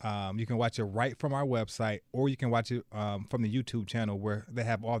 You can watch it right from our website, or you can watch it from the YouTube channel where they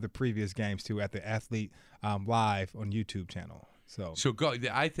have all the previous games too at the Athlete Live on YouTube channel. So go.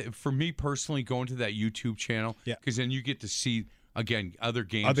 For me personally, going to that YouTube channel, Yeah. because then you get to see again other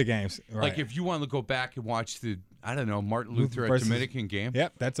games. Other games, right. Like if you want to go back and watch the Martin Luther Versus- Dominican game.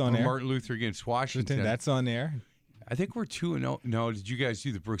 Yep, that's on or there. Martin Luther against Washington. That's on there. I think we're 2-0. No, did you guys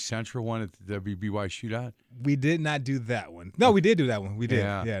do the Brooks Central one at the WBY shootout? We did not do that one. No, we did do that one. We did.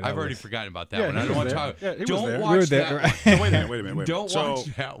 Yeah, that I've already was- forgotten about that Yeah, one. he I don't was want to there. talk. Yeah, he was Don't there. We watch were there, that right. one. So wait a minute. Don't So- watch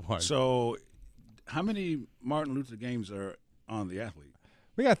that one. So, how many Martin Luther games are on the Athlete?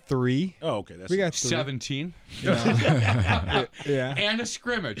 We got 3. Oh, okay. That's We got 3. 17. Yeah. And a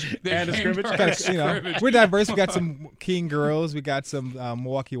scrimmage. They And a came scrimmage? during a You know, scrimmage. we're diverse. We got some King girls. We got some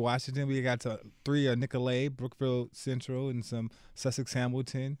Milwaukee, Washington. We got 3 Nicolay, Brookfield Central, and some Sussex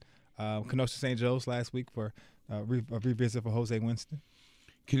Hamilton. Kenosha St. Joe's last week for a revisit for Jose Winston.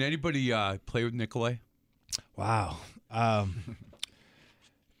 Can anybody play with Nicolay? Wow.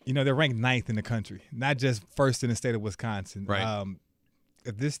 They're ranked 9th in the country, not just first in the state of Wisconsin. Right.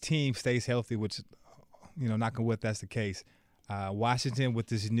 If this team stays healthy, which, knock on wood, that's the case, Washington with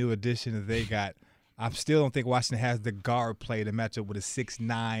this new addition that they got, I still don't think Washington has the guard play to match up with a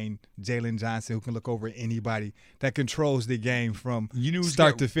 6'9" Jalen Johnson who can look over anybody, that controls the game from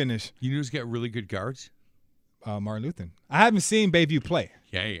start to finish. You know who's got really good guards? Martin Luther. I haven't seen Bayview play.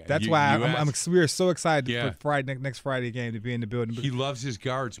 Yeah. That's why we are so excited Yeah. for next Friday game to be in the building. He loves his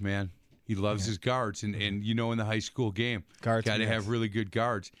guards, man. He loves his guards, and in the high school game, got to have really good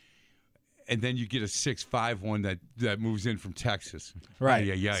guards. And then you get a 6'5" one that moves in from Texas. Right.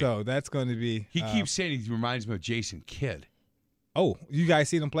 Yeah. So that's going to be. He keeps saying he reminds me of Jason Kidd. Oh, you guys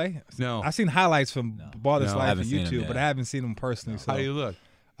seen him play? No. I've seen highlights from Ballers Life on seen him YouTube, yet. but I haven't seen him personally. So How do you look?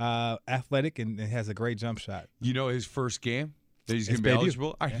 athletic and has a great jump shot. You know his first game that he's It's going to be Bayview.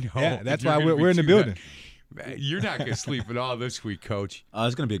 eligible? I know. Yeah, that's You're why gonna we're in the be building. You're not going to sleep at all this week, Coach.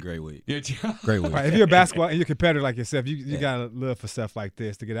 It's going to be a great week. Great week. Right, if you're a basketball and you're a competitor like yourself, you gotta look for stuff like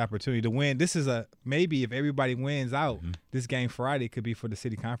this to get opportunity to win. This is maybe if everybody wins out, this game Friday could be for the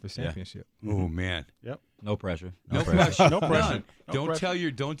city conference championship. Oh man. Yep. No pressure. No pressure. No pressure. None. No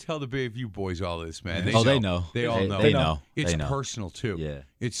pressure. Don't tell the Bayview boys all this, man. They know. They all know. They know. It's They know. personal too. Yeah.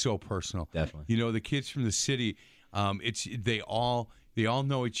 It's so personal. Definitely. You know, the kids from the city, they all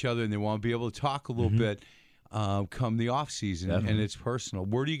know each other and they want to be able to talk a little bit come the off season, Definitely. and it's personal.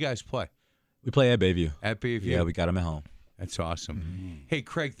 Where do you guys play? We play at Bayview. At Bayview. Yeah, we got them at home. That's awesome. Hey,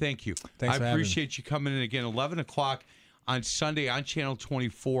 Craig, thank you. Thanks I for having me. appreciate you coming in again. 11 o'clock on Sunday on Channel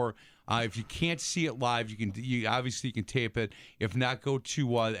 24. If you can't see it live, you obviously can tape it. If not, go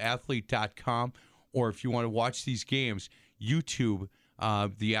to athlete.com, or if you want to watch these games, YouTube,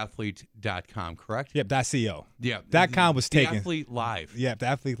 theathlete.com, correct? Yep, .co. Yeah. .com was taken. The Athlete Live. Yep, the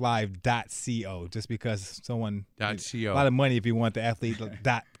athletelive.co, just because someone .co. a lot of money if you want the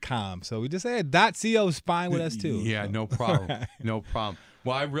athlete.com. So we just said .co is fine with us too. Yeah, So. no problem. No problem.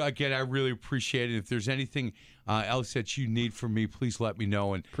 Well, I really appreciate it. If there's anything else that you need from me, please let me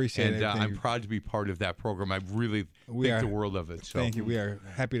know. And Appreciate it. I'm proud to be part of that program. I really think the world of it. So Thank you. We are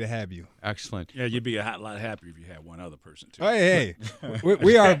happy to have you. excellent. Yeah, you'd be a lot happier if you had one other person too. Oh, hey,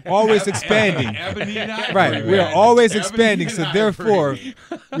 we are always expanding. Ebony and Ivory, Right, we man. are always Ebony expanding. and So Ivory. therefore,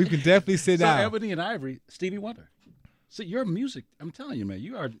 we can definitely sit So down. Ebony and Ivory, Stevie Wonder. So your music, I'm telling you, man,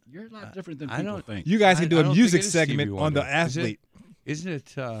 you're a lot different than people think. You guys can do I a don't music think it is segment Stevie on the Wonder. athlete. Isn't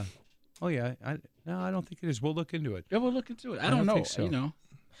it? Oh yeah. No, I don't think it is. We'll look into it. Yeah, we'll look into it. I don't don't know. think so. You know,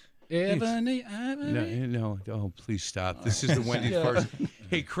 Ebony, Ivory. No. Oh, please stop. This is the Wendy's first.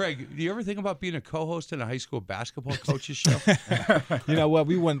 Hey, Craig, do you ever think about being a co-host in a high school basketball coaches show? You know what?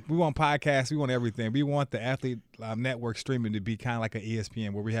 We want podcasts. We want everything. We want the athlete network streaming to be kind of like an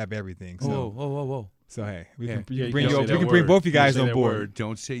ESPN where we have everything. So, Whoa. so hey, we Yeah. can Yeah, bring don't you. say We that can bring word. both you Don't guys say on that board. word.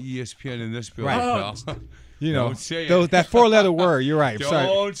 Don't say ESPN in this building, Right. pal. You know, Don't say it. that four-letter word. You're right. Sorry.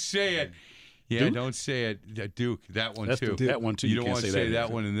 Don't say it. Yeah, Duke? don't say it. Duke, that one That's too. that one too. You don't can't want to say say that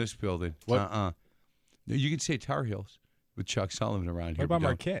either. one in this building. What? You can say Tar Heels with Chuck Sullivan around here. What about but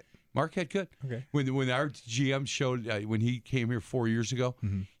don't. Marquette? Marquette, good. Okay. When our GM showed when he came here 4 years ago,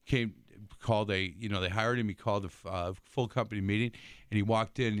 they hired him. He called a full company meeting, and he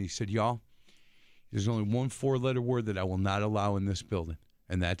walked in and he said, "Y'all, there's only one four-letter word that I will not allow in this building,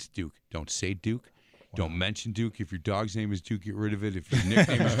 and that's Duke. Don't say Duke. Don't mention Duke. If your dog's name is Duke, get rid of it. If your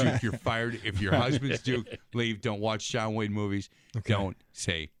nickname is Duke, you're fired. If your husband's Duke, leave. Don't watch John Wayne movies. Okay. Don't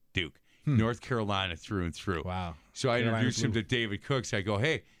say Duke. North Carolina through and through. Wow. So I Carolina introduced him blue. to David Cooks. I go,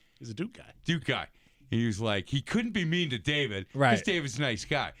 hey, He's a Duke guy. Duke guy. And he was like, he couldn't be mean to David. Right. Because David's a nice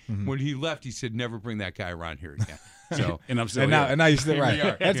guy. When he left, he said, never bring that guy around here again. So And I'm still And here. now you're still here we are.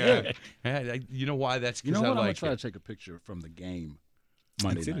 right. That's Yeah. good. Yeah, you know why? That's You because know what? I I'm gonna like try it. to take a picture from the game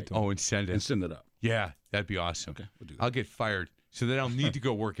Monday send it night to him. Oh, and send it. and send it up. Yeah, that'd be awesome. Okay, we'll do that. I'll get fired. So then I'll need to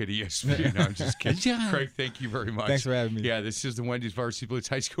go work at ESPN. No, I'm just kidding. Yeah. Craig, thank you very much. Thanks for having me. Yeah, this is the Wendy's Varsity Blitz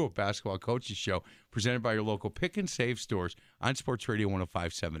High School Basketball Coaches Show, presented by your local Pick and Save stores on Sports Radio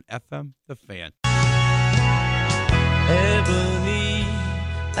 105.7 FM, The Fan. Ebony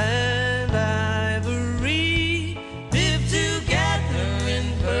and ivory live together in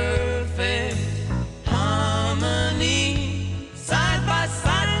perfect harmony, side by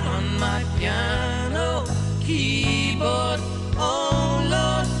side on my piano keyboard. Oh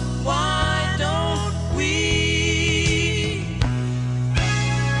Lord, why don't we?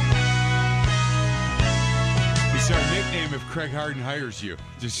 It's our nickname if Craig Harden hires you,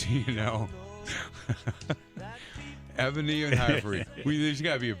 just so you know. Ebony and Ivory. There's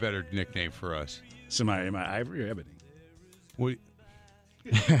got to be a better nickname for us. So am I Ivory or Ebony? What?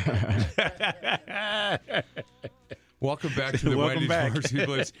 Welcome back to the Welcome Wendy's back. Varsity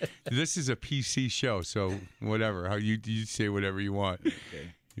Blitz. This is a PC show, so whatever. How you say whatever you want.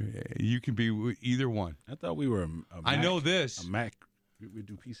 Okay. You can be either one. I thought we were a I Mac. know this. A Mac. We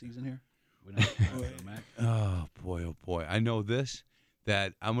do PCs in here? We don't a Mac? Oh boy. I know this,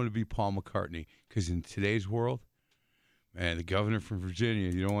 that I'm going to be Paul McCartney, because in today's world, Man, the governor from Virginia,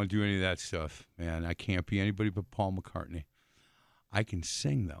 you don't want to do any of that stuff. Man, I can't be anybody but Paul McCartney. I can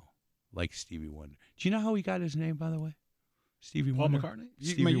sing, though, like Stevie Wonder. Do you know how he got his name, by the way? Stevie Paul Wonder? McCartney?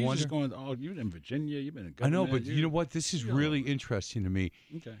 Stevie You're Wonder? just going, you've been in Virginia, you've been in I know, government. but you know what? This is really interesting to me.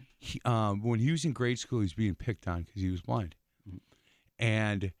 Okay. When he was in grade school, he was being picked on because he was blind.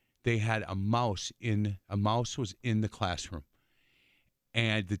 And they had a mouse was in the classroom.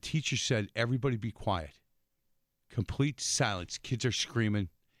 And the teacher said, everybody be quiet. Complete silence. Kids are screaming.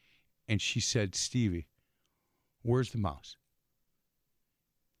 And she said, Stevie, where's the mouse?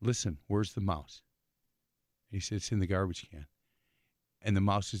 Listen, where's the mouse? He said, it's in the garbage can. And the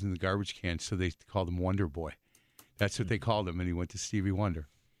mouse is in the garbage can, so they called him Wonder Boy. That's what they called him, and he went to Stevie Wonder.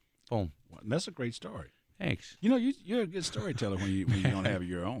 Boom. Well, that's a great story. Thanks. You know, you're a good storyteller when you don't have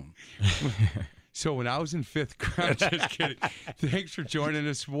your own. So when I was in 5th grade, just kidding. Thanks for joining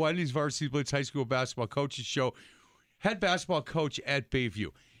us. Wendy's Varsity Blitz High School Basketball Coaches Show. Head basketball coach at Bayview.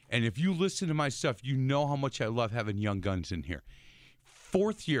 And if you listen to my stuff, you know how much I love having young guns in here.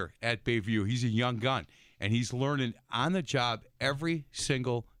 4th year at Bayview. He's a young gun, and he's learning on the job every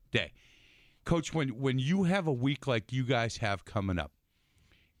single day. Coach, when you have a week like you guys have coming up,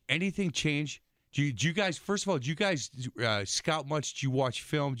 anything change? Do you guys, first of all, do you guys scout much? Do you watch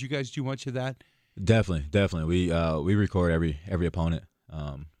film? Do you guys do much of that? Definitely. We record every opponent.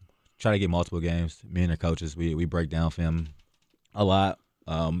 Try to get multiple games. Me and the coaches, we break down film a lot.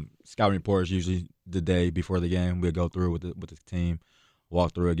 Scouting reports usually the day before the game. We'll go through with the team,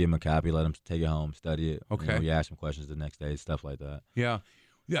 walk through it, give them a copy, let them take it home, study it. Okay. You know, we ask them questions the next day, stuff like that. Yeah.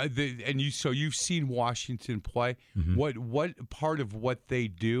 Yeah, so you've seen Washington play. Mm-hmm. What part of what they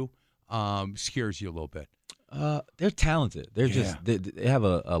do scares you a little bit? They're talented. They're just they have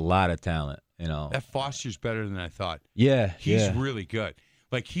a lot of talent. You know, That Foster's better than I thought. Yeah, He's yeah. really good.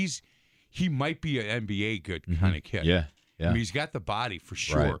 Like he might be an NBA good kind of kid. Yeah, yeah. I mean, he's got the body for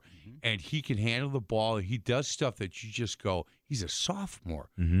sure, Right. and he can handle the ball. He does stuff that you just go, he's a sophomore,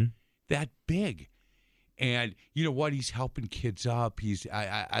 that big, and you know what? He's helping kids up.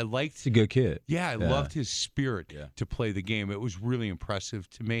 I liked. He's a good kid. Yeah, I loved his spirit to play the game. It was really impressive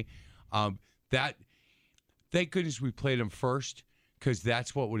to me. Thank goodness we played him first, because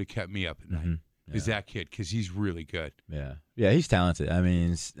that's what would have kept me up at night. Is that kid, because he's really good. Yeah, he's talented. I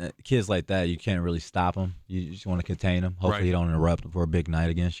mean, kids like that, you can't really stop them. You just want to contain them. Hopefully, you don't interrupt for a big night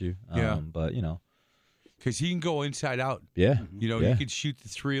against you. But you know, because he can go inside out. Yeah, you know, he can shoot the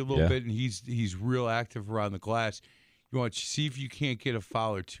three a little Yeah. bit, and he's real active around the glass. You want to see if you can't get a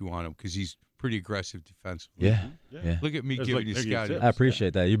foul or two on him, because he's pretty aggressive defensively. Yeah. Look at me giving you scouting. I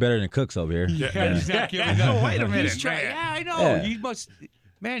appreciate that. You're better than Cooks over here. Yeah, he's not giving that. Wait a minute, He's trying. man. Yeah, I know. Yeah. He must.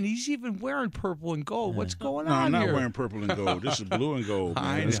 Man, he's even wearing purple and gold. What's going No, on I'm not here? wearing purple and gold. This is blue and gold, man.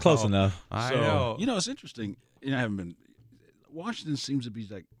 I It's know. close enough. I So, know. You know, it's interesting. You know, I haven't been. Washington seems to be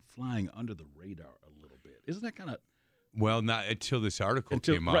like flying under the radar a little bit. Isn't that kind of Well, not until this article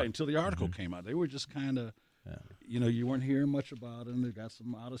came out. right until the article came out? They were just kind of, you know, you weren't hearing much about them. They got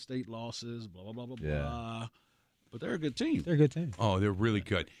some out of state losses, blah blah blah blah blah. But they're a good team. They're a good team. Oh, they're really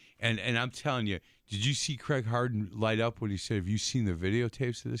good. And I'm telling you, did you see Craig Harden light up when he said, "Have you seen the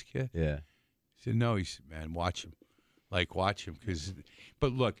videotapes of this kid?" Yeah. He said, "No." He said, "Man, watch him. Like, watch him."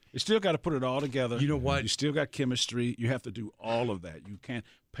 But look, You still got to put it all together. You know what? You still got chemistry. You have to do all of that. You can't.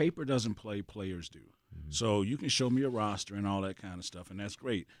 Paper doesn't play. Players do. So you can show me a roster and all that kind of stuff, and that's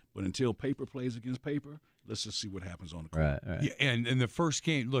great. But until paper plays against paper, let's just see what happens on the court. Right. yeah, and in the first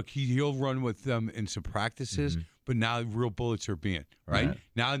game, look, he'll run with them in some practices, but now real bullets are being right.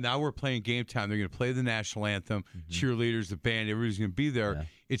 Now we're playing game time. They're going to play the national anthem, cheerleaders, the band, everybody's going to be there. Yeah.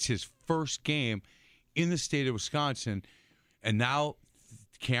 It's his first game in the state of Wisconsin, and now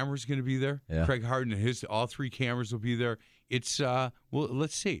the camera's going to be there. Yeah. Craig Harden and all three cameras will be there. It's well,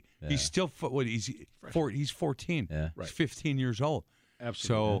 let's see. Yeah. He's still he's 14. Yeah. He's 15 years old.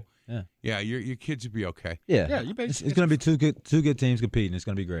 Absolutely. So yeah, your kids will be okay. Yeah. Yeah, you It's going to be two good teams competing. It's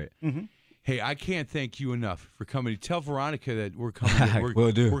going to be great. Hey, I can't thank you enough for coming. Tell Veronica that we're coming.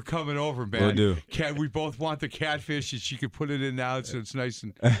 Will do. We're coming over, man. Will do. We both want the catfish, and she could put it in now, so it's nice.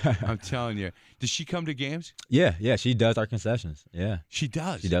 And I'm telling you, does she come to games? Yeah. She does our concessions. Yeah. She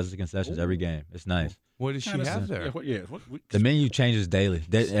does. She does the concessions every game. It's nice. What does she have there? The menu changes daily.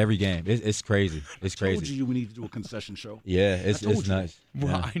 Every game. It's crazy. It's I told crazy. you we need to do a concession show. Yeah, I it's told you. nice.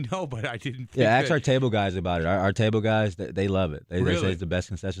 Well, Yeah. I know, but I didn't. Think Yeah, ask that- our table guys about it. Our table guys, they love it. They Really? say it's the best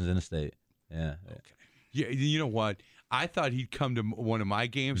concessions in the state. Yeah. Yeah, you know what? I thought he'd come to one of my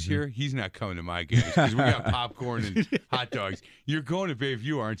games Mm-hmm. here. He's not coming to my games because we got popcorn and hot dogs. You're going to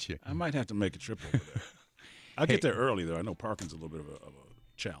Bayview, aren't you? I might have to make a trip over there. I'll get there early though. I know parking's a little bit of a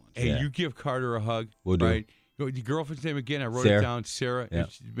challenge. Hey, Yeah. you give Carter a hug, Will do. right? Your girlfriend's name again? I wrote Sarah. it down. Sarah. Yeah.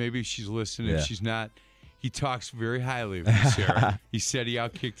 Maybe she's listening. Yeah. If she's not, he talks very highly of you, Sarah. He said he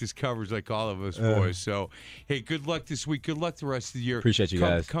outkicked his coverage like all of us boys. So, hey, good luck this week. Good luck the rest of the year. Appreciate you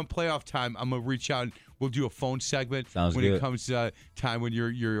guys. Come playoff time, I'm going to reach out and we'll do a phone segment Sounds when good. it comes time when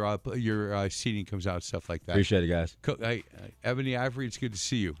your seating comes out, stuff like that. Appreciate it, guys. Hey, Ebony Ivory, it's good to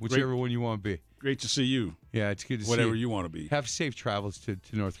see you. Whichever one you want to be. Great to see you. Yeah, it's good to see Whatever you. you want to be. Have safe travels to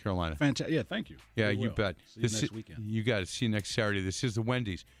North Carolina. Fantastic. Yeah, thank you. Yeah, We you will. bet. See you next weekend. You got to see you next Saturday. This is the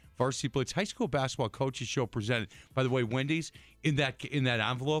Wendy's Varsity Blitz High School Basketball Coaches Show presented. By the way, Wendy's, in that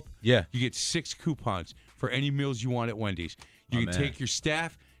envelope, Yeah. you get 6 coupons for any meals you want at Wendy's. You Oh, can man. take your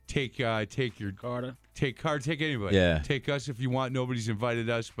staff, take your Carter. take anybody. Yeah. Take us if you want. Nobody's invited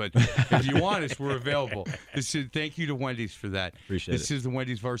us, but if you want us, we're available. Thank you to Wendy's for that. Appreciate This it. is the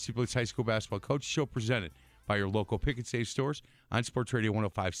Wendy's Varsity Blitz High School Basketball Coaches Show presented by your local Pick and Save stores on Sports Radio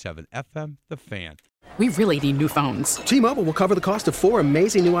 105.7 FM, The Fan. We really need new phones. T-Mobile will cover the cost of 4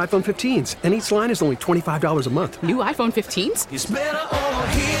 amazing new iPhone 15s, and each line is only $25 a month. New iPhone 15s? It's better over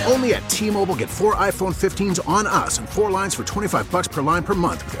here. Only at T-Mobile, get 4 iPhone 15s on us and 4 lines for $25 per line per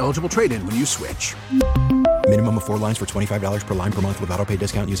month with eligible trade-in when you switch. Minimum of 4 lines for $25 per line per month with autopay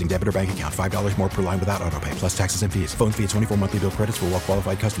discount using debit or bank account. $5 more per line without autopay, plus taxes and fees. Phone fee at 24 monthly bill credits for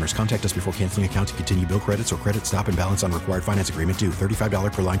well-qualified customers. Contact us before canceling account to continue bill credits or credit stop and balance on required finance agreement due.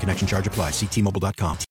 $35 per line connection charge applies. See T-Mobile.com.